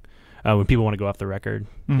saying. When people want to go off the record,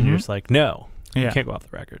 and you're just like, no, you can't go off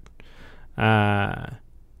the record.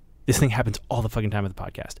 This thing happens all the fucking time with the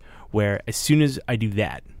podcast, where as soon as I do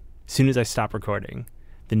that, as soon as I stop recording,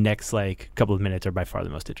 the next, like, couple of minutes are by far the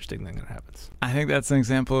most interesting thing that happens. I think that's an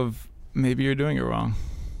example of maybe you're doing it wrong.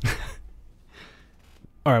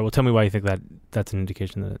 All right, well, tell me why you think that's an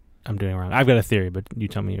indication that I'm doing it wrong. I've got a theory, but you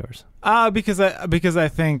tell me yours. Because I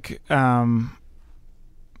think,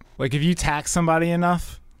 like, if you tax somebody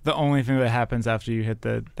enough, the only thing that happens after you hit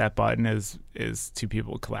that button is two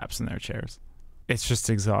people collapse in their chairs. It's just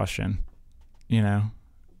exhaustion, you know.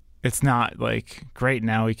 It's not like, great,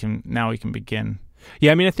 now we can begin.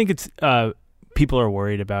 Yeah, I mean, I think it's people are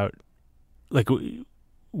worried about, like,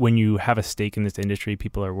 when you have a stake in this industry,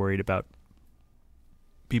 people are worried about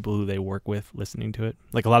people who they work with listening to it.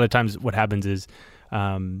 Like, a lot of times what happens is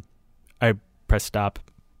I press stop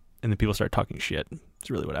and then people start talking shit. It's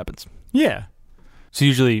really what happens. Yeah. So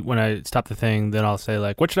usually when I stop the thing, then I'll say,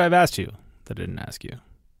 like, what should I have asked you that I didn't ask you?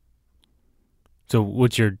 So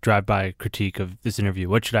what's your drive-by critique of this interview?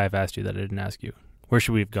 What should I have asked you that I didn't ask you? Where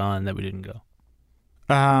should we have gone that we didn't go?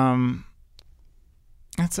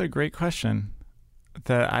 That's a great question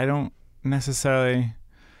that I don't necessarily,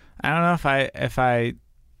 I don't know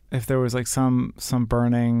if there was like some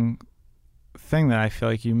burning thing that I feel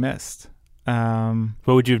like you missed. What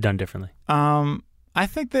would you have done differently? I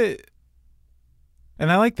think that,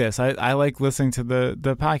 and I like this. I like listening to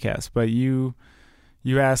the podcast, but you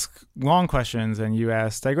ask long questions and you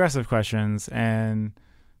ask digressive questions and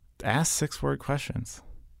ask 6-word questions,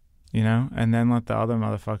 you know, and then let the other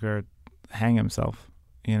motherfucker hang himself,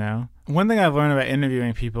 you know. One thing I've learned about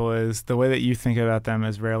interviewing people is the way that you think about them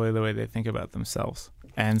is rarely the way they think about themselves.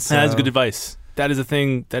 And so that's good advice. That is a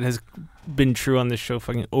thing that has been true on this show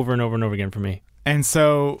fucking over and over and over again for me. And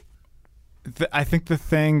so I think the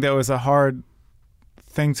thing that was a hard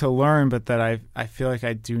thing to learn, but that I feel like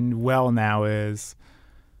I do well now, is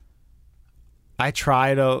I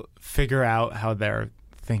try to figure out how they're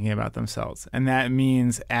thinking about themselves. And that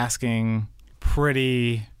means asking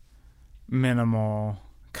pretty minimal,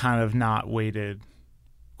 kind of not weighted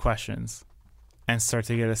questions, and start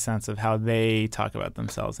to get a sense of how they talk about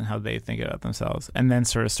themselves and how they think about themselves, and then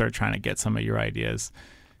sort of start trying to get some of your ideas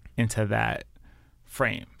into that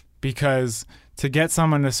frame. Because to get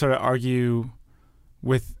someone to sort of argue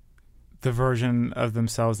with the version of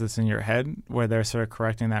themselves that's in your head, where they're sort of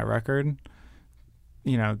correcting that record,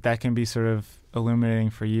 you know, that can be sort of illuminating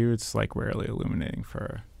for you. It's like rarely illuminating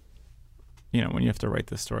for, you know, when you have to write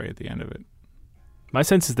the story at the end of it. My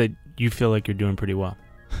sense is that you feel like you're doing pretty well.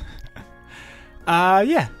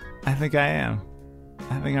 Yeah, I think I am.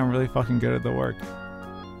 I think I'm really fucking good at the work.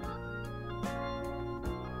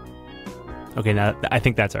 Okay, now I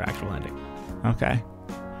think that's our actual ending. Okay.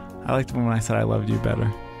 I liked when I said I loved you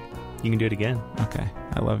better. You can do it again. Okay.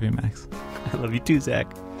 I love you, Max. I love you too,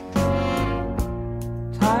 Zach.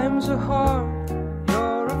 times are hard,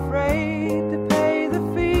 you're afraid to pay the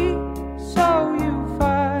fee. So you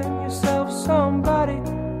find yourself somebody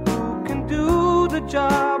who can do the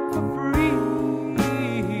job for free.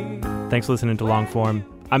 Thanks for listening to Longform.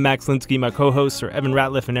 I'm Max Linsky. My co-hosts are Evan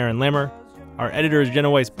Ratliff and Aaron Lammer. Our editor is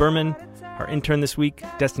Jenna Weiss-Berman. Our intern this week,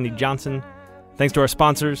 Destiny Johnson. Thanks to our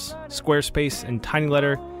sponsors, Squarespace and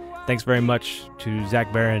TinyLetter. Thanks very much to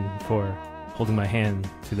Zach Barron for holding my hand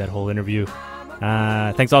through that whole interview.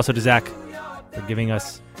 Thanks also to Zach for giving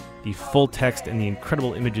us the full text and the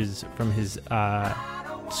incredible images from his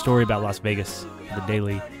story about Las Vegas, The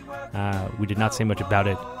Daily. We did not say much about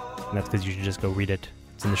it, and that's because you should just go read it.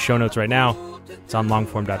 It's in the show notes right now. It's on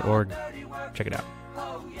longform.org. Check it out.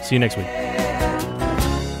 See you next week.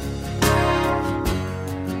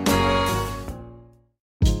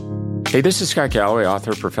 Hey, this is Scott Galloway,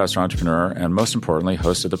 author, professor, entrepreneur, and most importantly,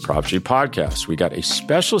 host of the Prop G podcast. We got a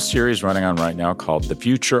special series running on right now called The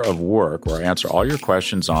Future of Work, where I answer all your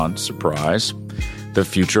questions on, surprise, the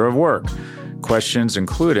future of work. Questions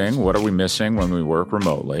including, what are we missing when we work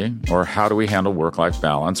remotely? Or how do we handle work-life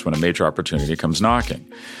balance when a major opportunity comes knocking?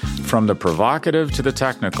 From the provocative to the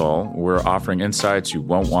technical, we're offering insights you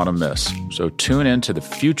won't want to miss. So tune in to The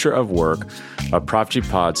Future of Work, a Prop G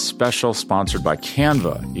Pod special sponsored by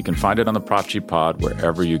Canva. You can find it on the Prop G Pod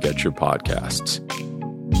wherever you get your podcasts.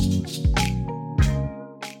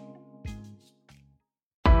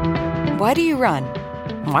 Why do you run?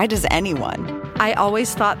 Why does anyone? I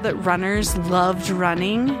always thought that runners loved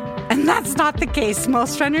running, and that's not the case.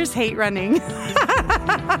 Most runners hate running,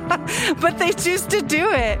 but they choose to do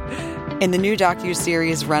it. In the new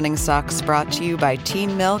docuseries Running Sucks, brought to you by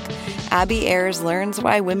Teen Milk, Abby Ayers learns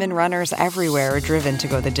why women runners everywhere are driven to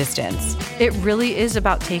go the distance. It really is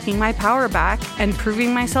about taking my power back and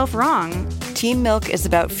proving myself wrong. Teen Milk is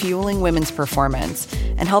about fueling women's performance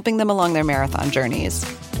and helping them along their marathon journeys.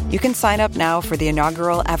 You can sign up now for the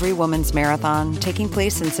inaugural Every Woman's Marathon taking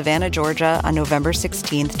place in Savannah, Georgia on November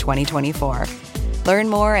 16th, 2024. Learn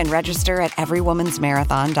more and register at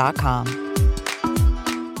everywomansmarathon.com.